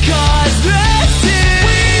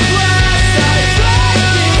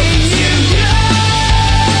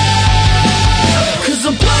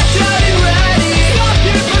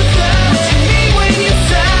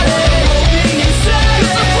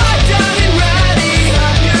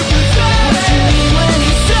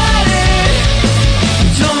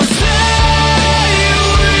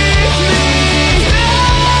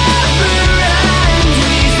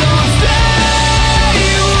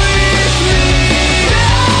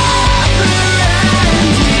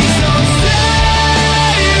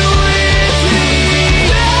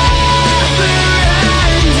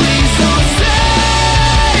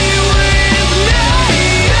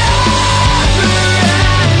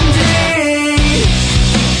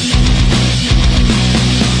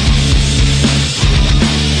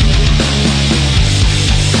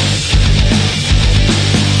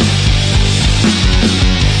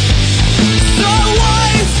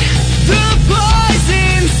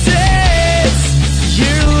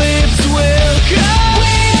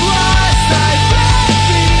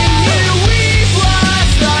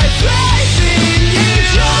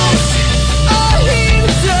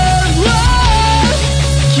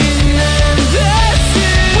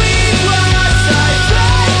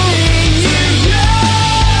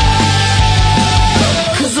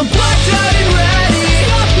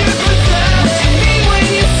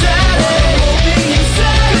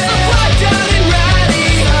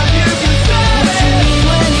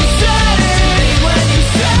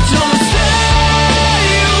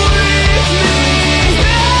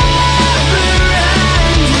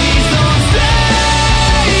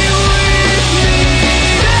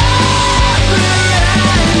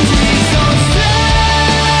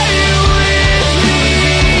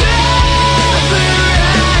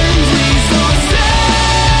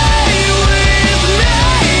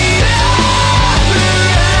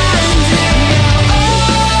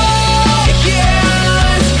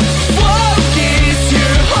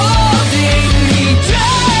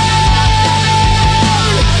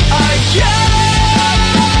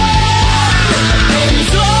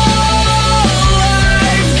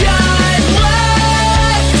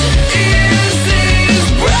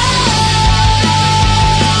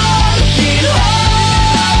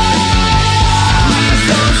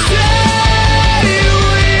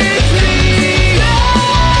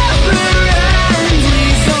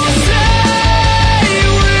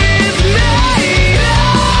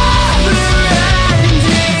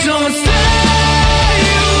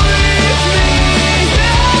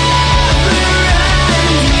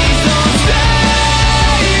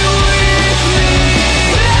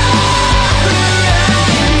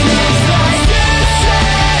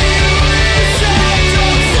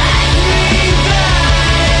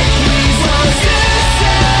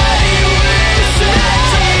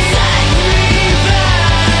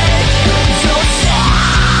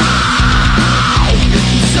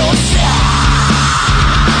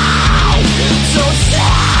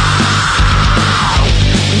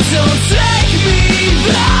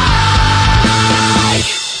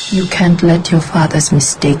 can't let your father's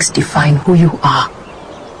mistakes define who you are.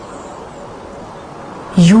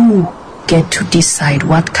 You get to decide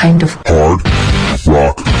what kind of hard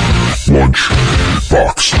rock lunch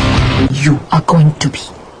box you are going to be.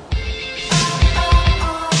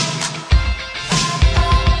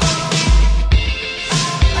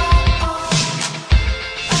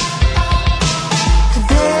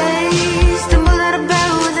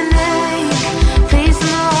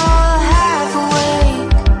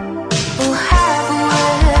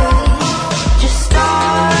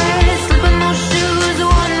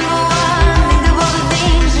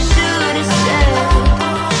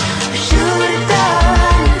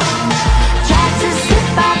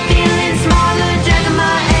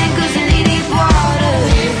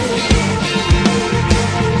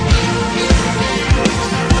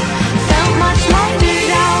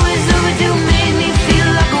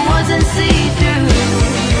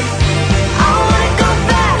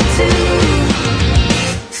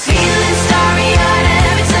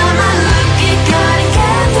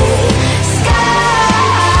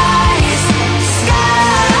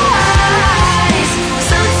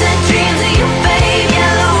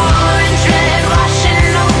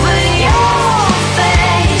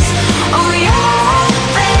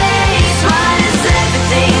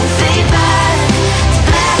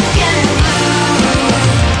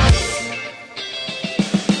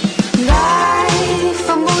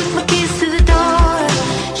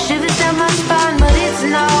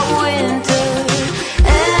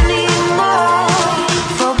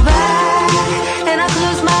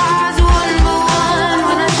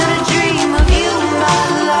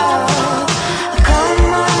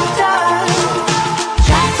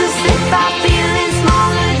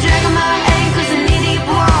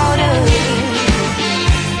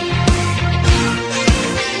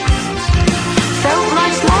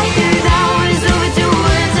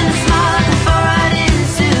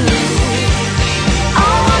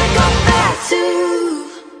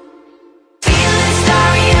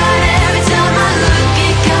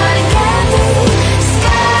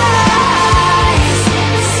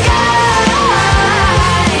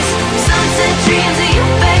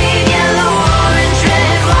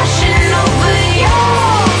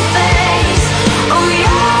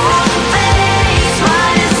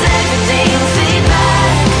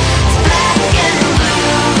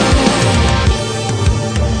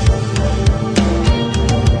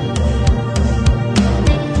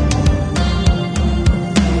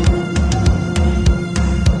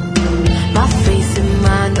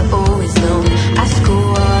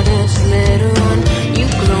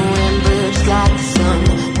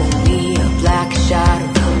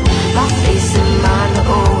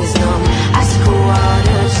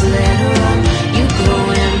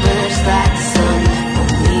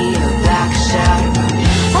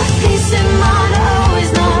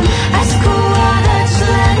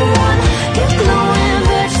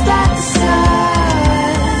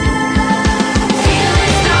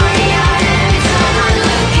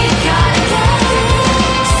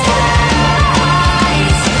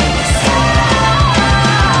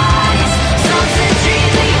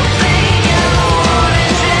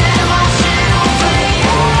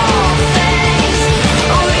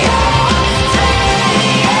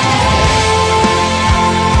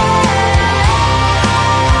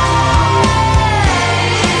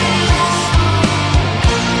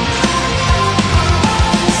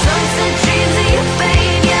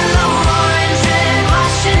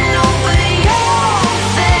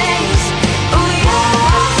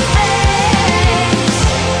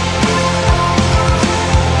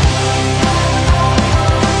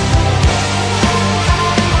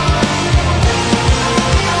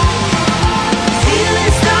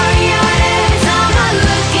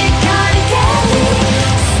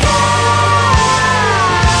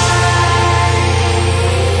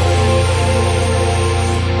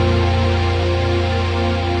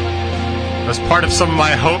 Part of some of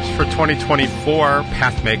my hopes for 2024,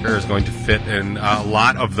 Pathmaker is going to fit in a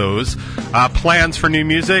lot of those plans for new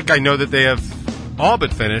music. I know that they have all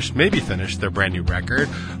but finished, maybe finished, their brand new record.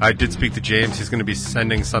 I did speak to James. He's going to be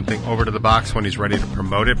sending something over to the box when he's ready to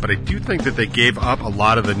promote it, but I do think that they gave up a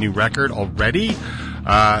lot of the new record already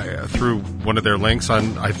through one of their links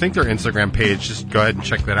on, I think, their Instagram page. Just go ahead and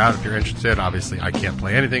check that out if you're interested. Obviously, I can't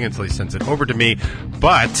play anything until he sends it over to me,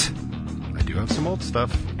 but I do have some old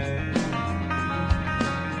stuff.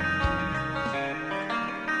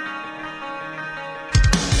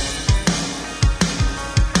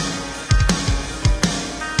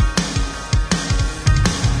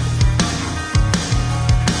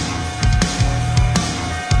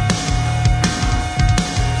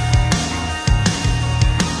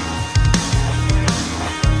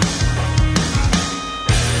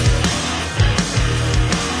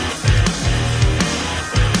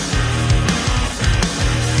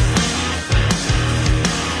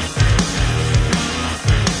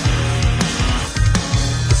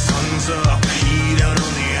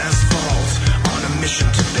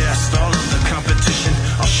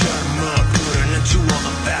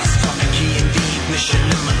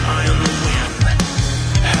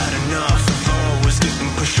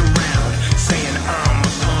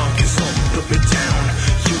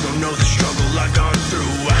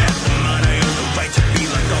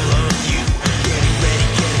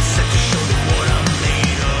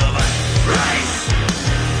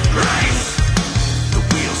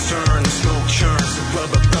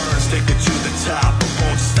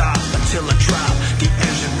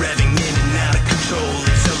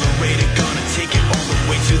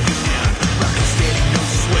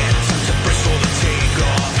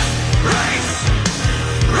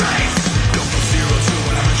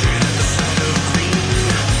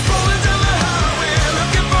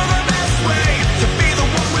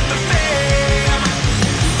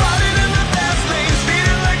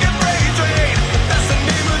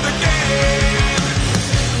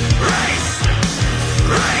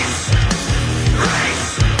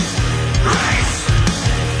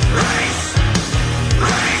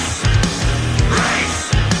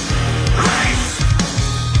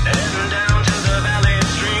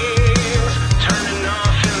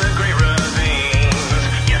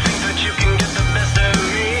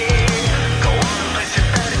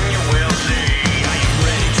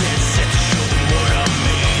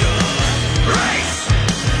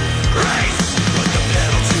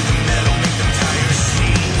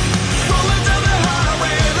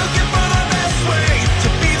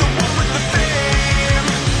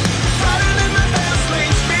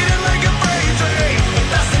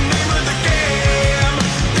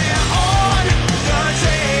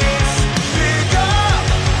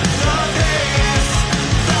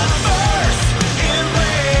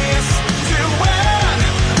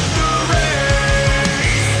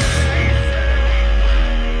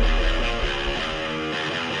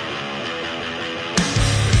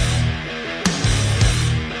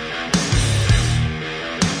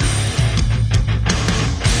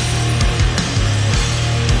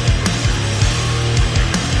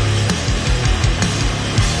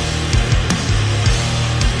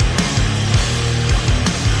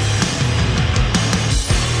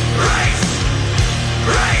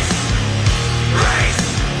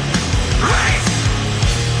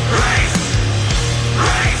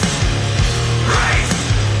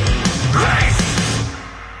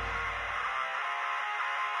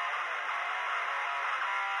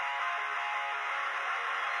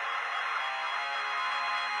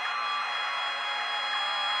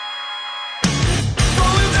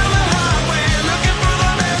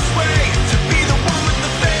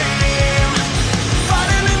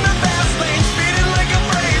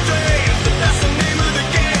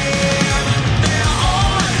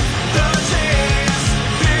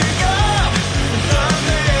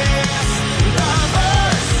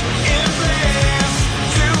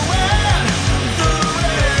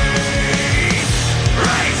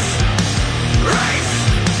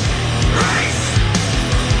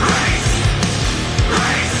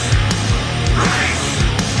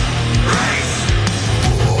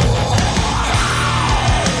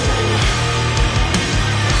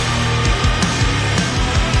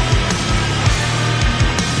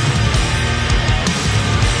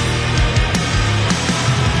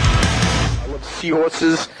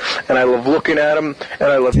 seahorses, and I love looking at them,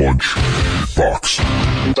 and I love Lunchbox.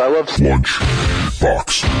 I love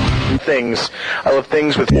Lunchbox. things. I love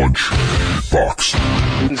things with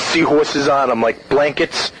Lunchbox. seahorses on them, like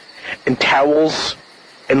blankets and towels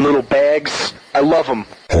and little bags. I love them.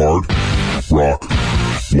 Hard Rock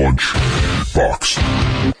Lunchbox.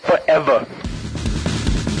 Forever.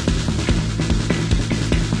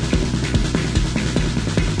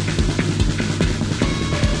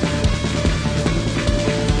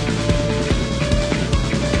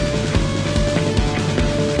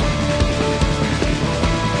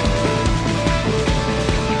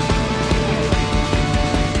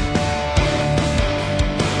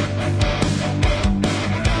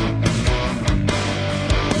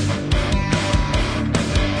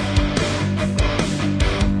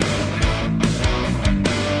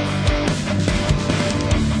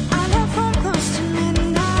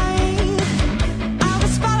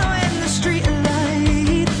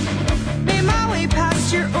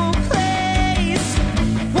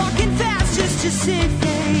 Just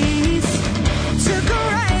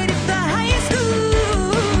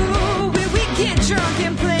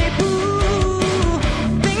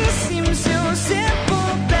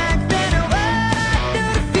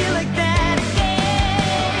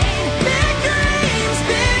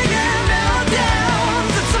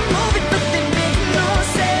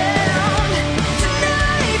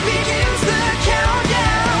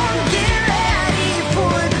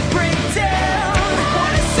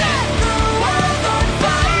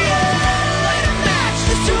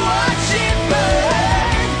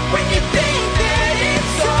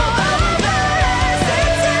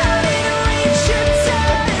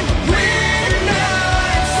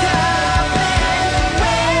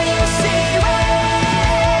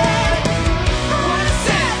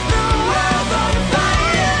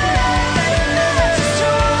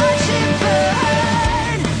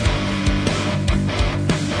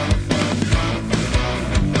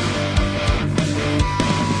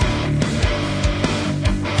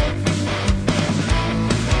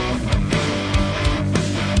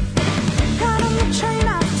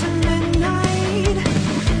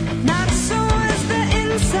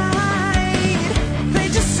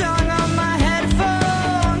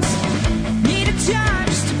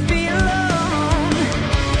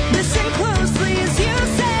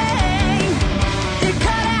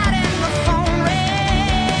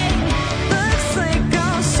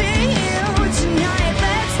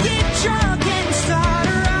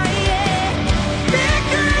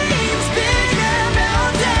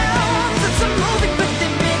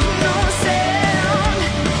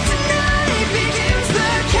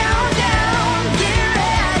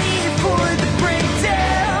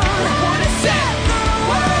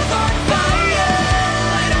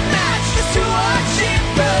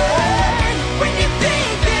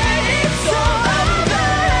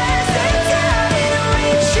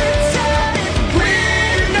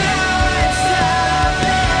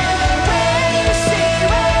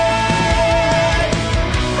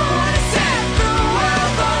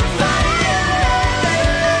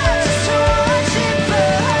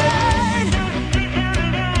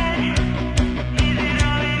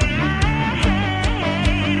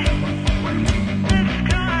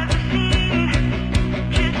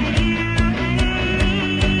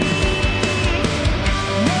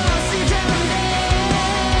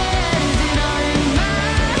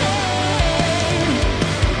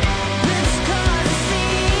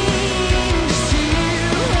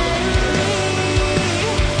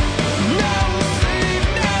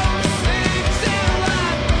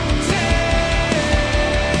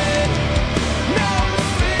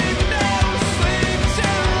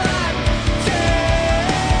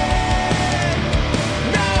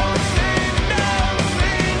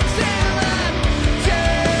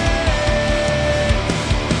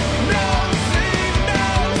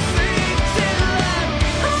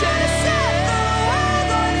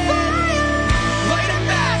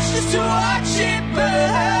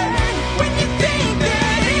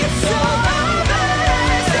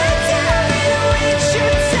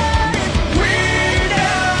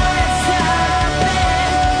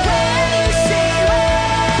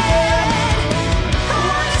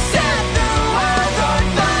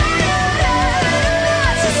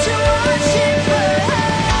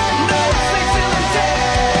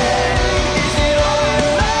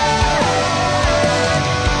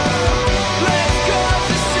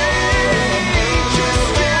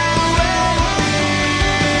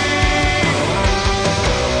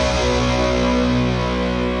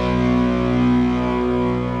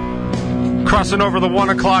closing over the 1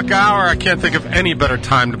 o'clock hour. I can't think of any better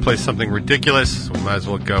time to play something ridiculous, so we might as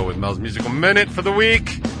well go with Mel's Musical Minute for the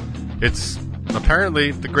week. It's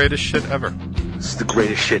apparently the greatest shit ever. It's the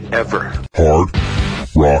greatest shit ever. Hard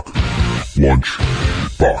Rock Lunch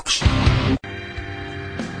Box.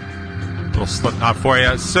 Little Slipknot for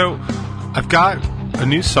you. So, I've got a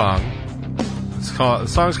new song. The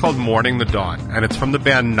song is called Mourning the Dawn, and it's from the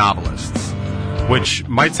band Novelists, which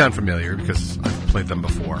might sound familiar because I've played them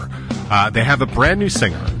before. They have a brand new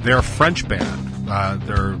singer. They're a French band.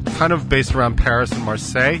 They're kind of based around Paris and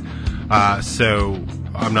Marseille. So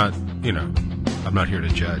I'm not here to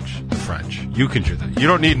judge the French. You can do that. You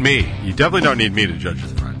don't need me. You definitely don't need me to judge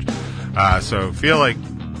the French. So feel like,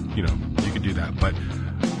 you can do that. But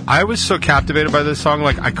I was so captivated by this song,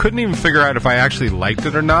 like I couldn't even figure out if I actually liked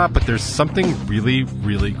it or not, but there's something really,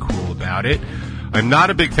 really cool about it. I'm not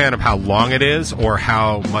a big fan of how long it is or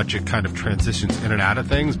how much it kind of transitions in and out of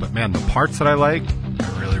things, but man, the parts that I like,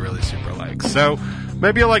 I really, really super like. So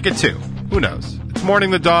maybe you'll like it too. Who knows? It's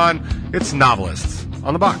Mourning the Dawn. It's Novelists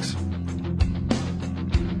on the box.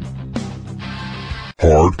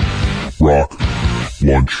 Hard Rock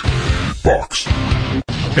Lunch Box.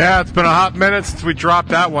 Yeah, it's been a hot minute since we dropped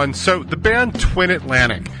that one. So the band Twin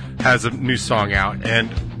Atlantic has a new song out, and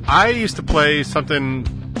I used to play something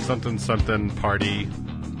party.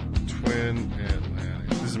 Twin Atlantic.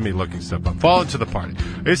 This is me looking stuff up. Fall Into the Party.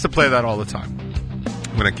 I used to play that all the time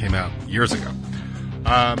when it came out years ago.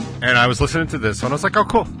 And I was listening to this, and I was like, oh,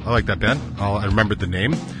 cool. I like that band. I remembered the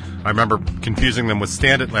name. I remember confusing them with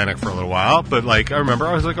Stand Atlantic for a little while, but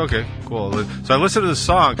I was like, okay, cool. So I listened to the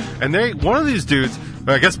song, and one of these dudes,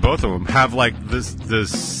 I guess both of them, have the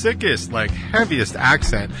sickest, heaviest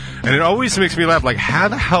accent, and it always makes me laugh. Like, how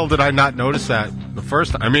the hell did I not notice that the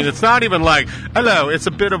first time? I mean, it's not even like, hello, it's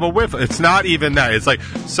a bit of a whiff. It's not even that. It's like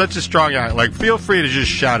such a strong accent. Like, feel free to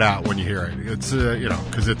just shout out when you hear it. It's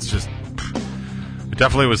because it's just. It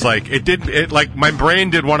definitely was my brain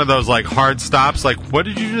did one of those hard stops, what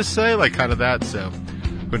did you just say? Kind of that, so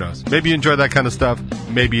who knows? Maybe you enjoy that kind of stuff.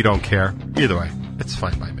 Maybe you don't care. Either way, it's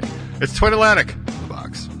fine by me. It's Twin Atlantic in the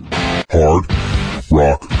box. Hard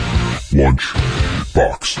Rock Lunch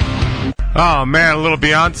Box. Oh man, a little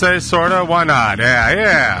Beyonce, sorta? Why not?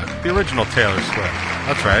 Yeah. The original Taylor Swift.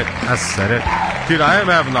 That's right. I said it. Dude, I am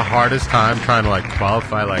having the hardest time trying to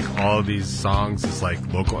qualify all of these songs as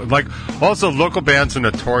local. Also local bands are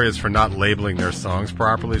notorious for not labeling their songs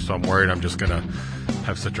properly, so I'm worried I'm just gonna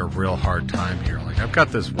have such a real hard time here. I've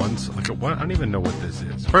got this one, I don't even know what this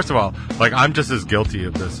is. First of all, I'm just as guilty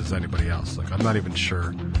of this as anybody else. I'm not even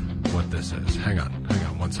sure what this is. Hang on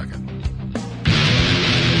 1 second.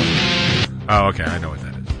 Oh, okay, I know what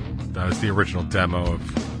that is. That was the original demo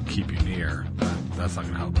of Keep You Near. That's not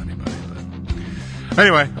going to help anybody. But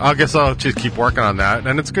anyway, I guess I'll just keep working on that.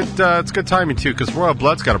 And it's good timing, too, because Royal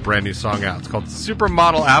Blood's got a brand new song out. It's called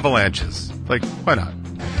Supermodel Avalanches. Why not?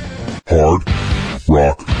 Hard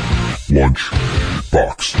Rock Lunch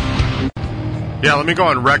Box. Yeah, let me go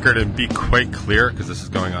on record and be quite clear, because this is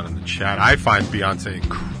going on in the chat. I find Beyonce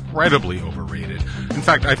incredibly overrated. In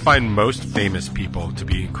fact, I find most famous people to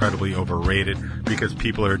be incredibly overrated because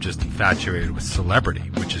people are just infatuated with celebrity,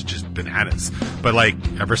 which is just bananas. But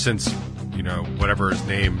ever since, whatever his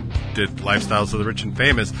name did Lifestyles of the Rich and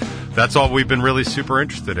Famous, that's all we've been really super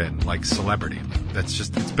interested in, celebrity. That's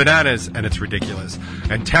just, it's bananas and it's ridiculous.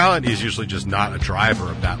 And talent is usually just not a driver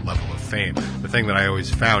of that level of fame. The thing that I always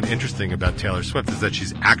found interesting about Taylor Swift is that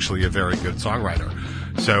she's actually a very good songwriter.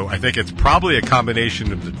 So I think it's probably a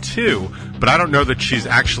combination of the two, but I don't know that she's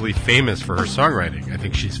actually famous for her songwriting. I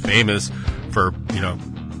think she's famous for,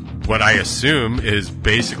 what I assume is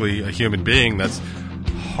basically a human being that's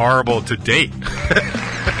horrible to date.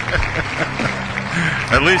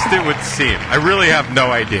 At least it would seem. I really have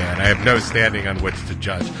no idea, and I have no standing on which to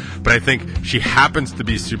judge. But I think she happens to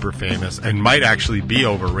be super famous and might actually be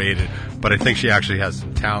overrated, but I think she actually has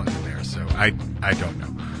some talent in there, so I don't know.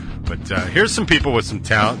 But here's some people with some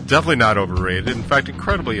talent, definitely not overrated, in fact,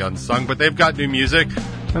 incredibly unsung, but they've got new music,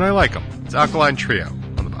 and I like them. It's Alkaline Trio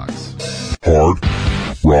on the box. Hard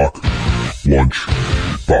Rock Lunch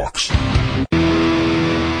Box.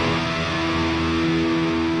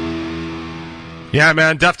 Yeah,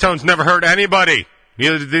 man, Deftones never hurt anybody.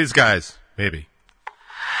 Neither did these guys. Maybe.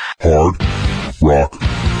 Hard Rock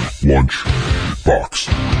Lunch Box.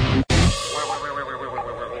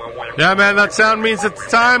 Yeah, man, that sound means it's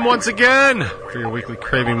time once again for your weekly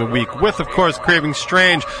Craving the Week with, of course, Craving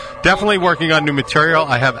Strange. Definitely working on new material.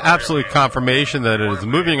 I have absolute confirmation that it is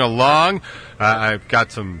moving along. I've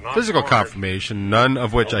got some physical confirmation, none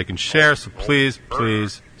of which I can share, so please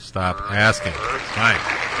stop asking. Fine.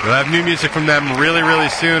 We'll have new music from them really, really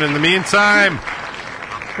soon. In the meantime,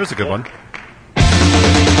 here's a good one.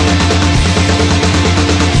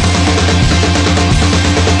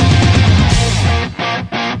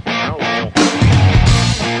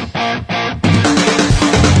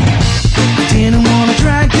 Didn't wanna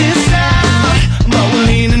drag this out, but we're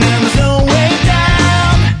leaning and there's no way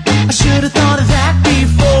down. I should have thought of that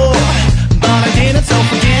before, but I didn't, so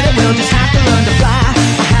forget it, we'll just have to learn to fly.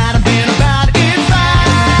 I hadn't been about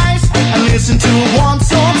advice, I listened to it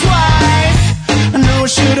once or twice. I know I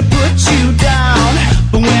should have put you down,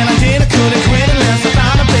 but when I did I couldn't quit unless I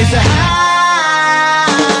found a place to hide.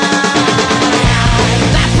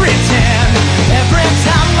 I pretend every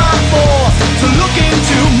time I'm forced to look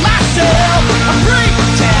into myself, I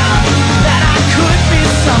pretend that I could be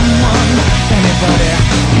someone, anybody.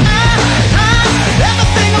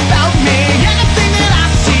 Everything about me, anything that I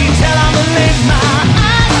see, till I believe my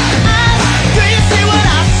eyes. Do you see what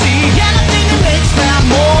I see? Anything that makes me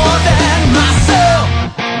more than myself.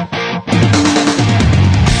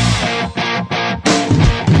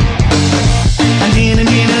 I didn't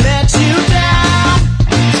mean to let you down.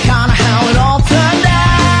 It's kinda how it all turned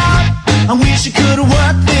out. I wish it could've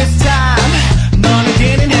worked this time, but it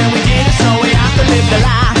didn't, and we did it, so we have to live the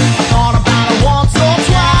lie. I thought about it once or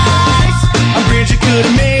twice. I bridge you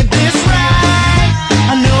could've made this right.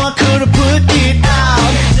 I know I could've put it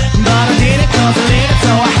out, but I didn't, 'cause I let it,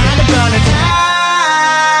 so I had to burn it down.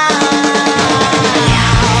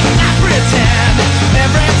 I pretend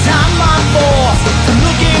every time I'm forced to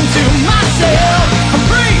look into myself. I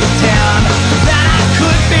pretend that I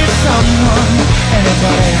could be someone,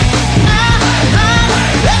 anybody.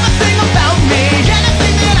 Everything about me,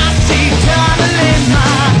 anything that I see, turn to live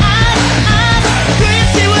my eyes. Do you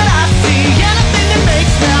see what I see? Anything that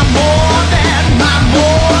makes me more than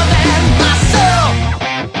myself.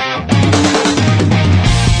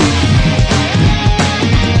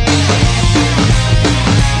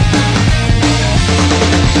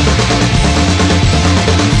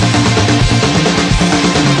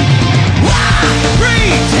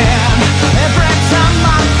 Pretend every time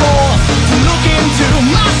I'm forced to look into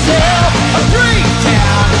myself. I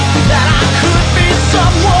pretend that I could be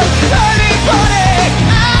someone,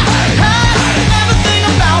 anybody. Everything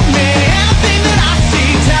about me, anything that I see,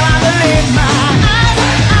 till I believe my eyes.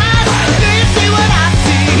 Do you see what I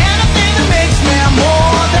see? Anything that makes me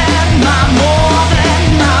more than my.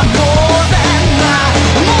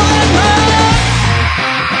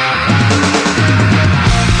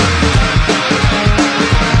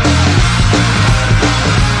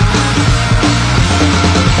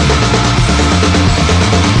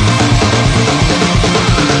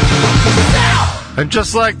 And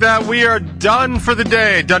just like that, we are done for the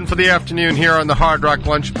day, done for the afternoon here on the Hard Rock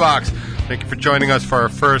Lunchbox. Thank you for joining us for our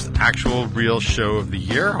first actual real show of the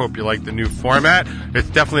year. Hope you like the new format. It's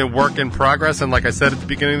definitely a work in progress. And like I said at the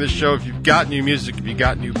beginning of the show, if you've got new music, if you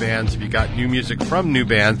got new bands, if you got new music from new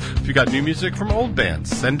bands, if you got new music from old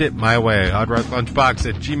bands, send it my way.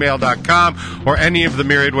 hardrocklunchbox@gmail.com or any of the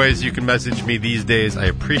myriad ways you can message me these days. I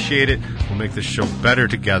appreciate it. We'll make this show better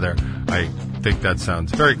together. I think that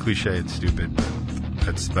sounds very cliche and stupid, but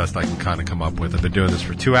that's the best I can kind of come up with. I've been doing this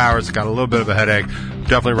for 2 hours. Got a little bit of a headache.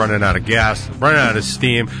 Definitely running out of gas. Running out of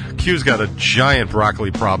steam. Q's got a giant broccoli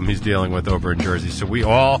problem he's dealing with over in Jersey. So we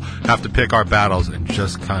all have to pick our battles and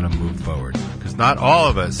just kind of move forward. Because not all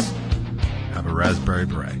of us have a raspberry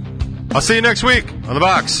beret. I'll see you next week on The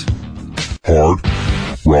Box. Hard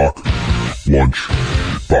Rock Lunch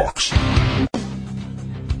Box.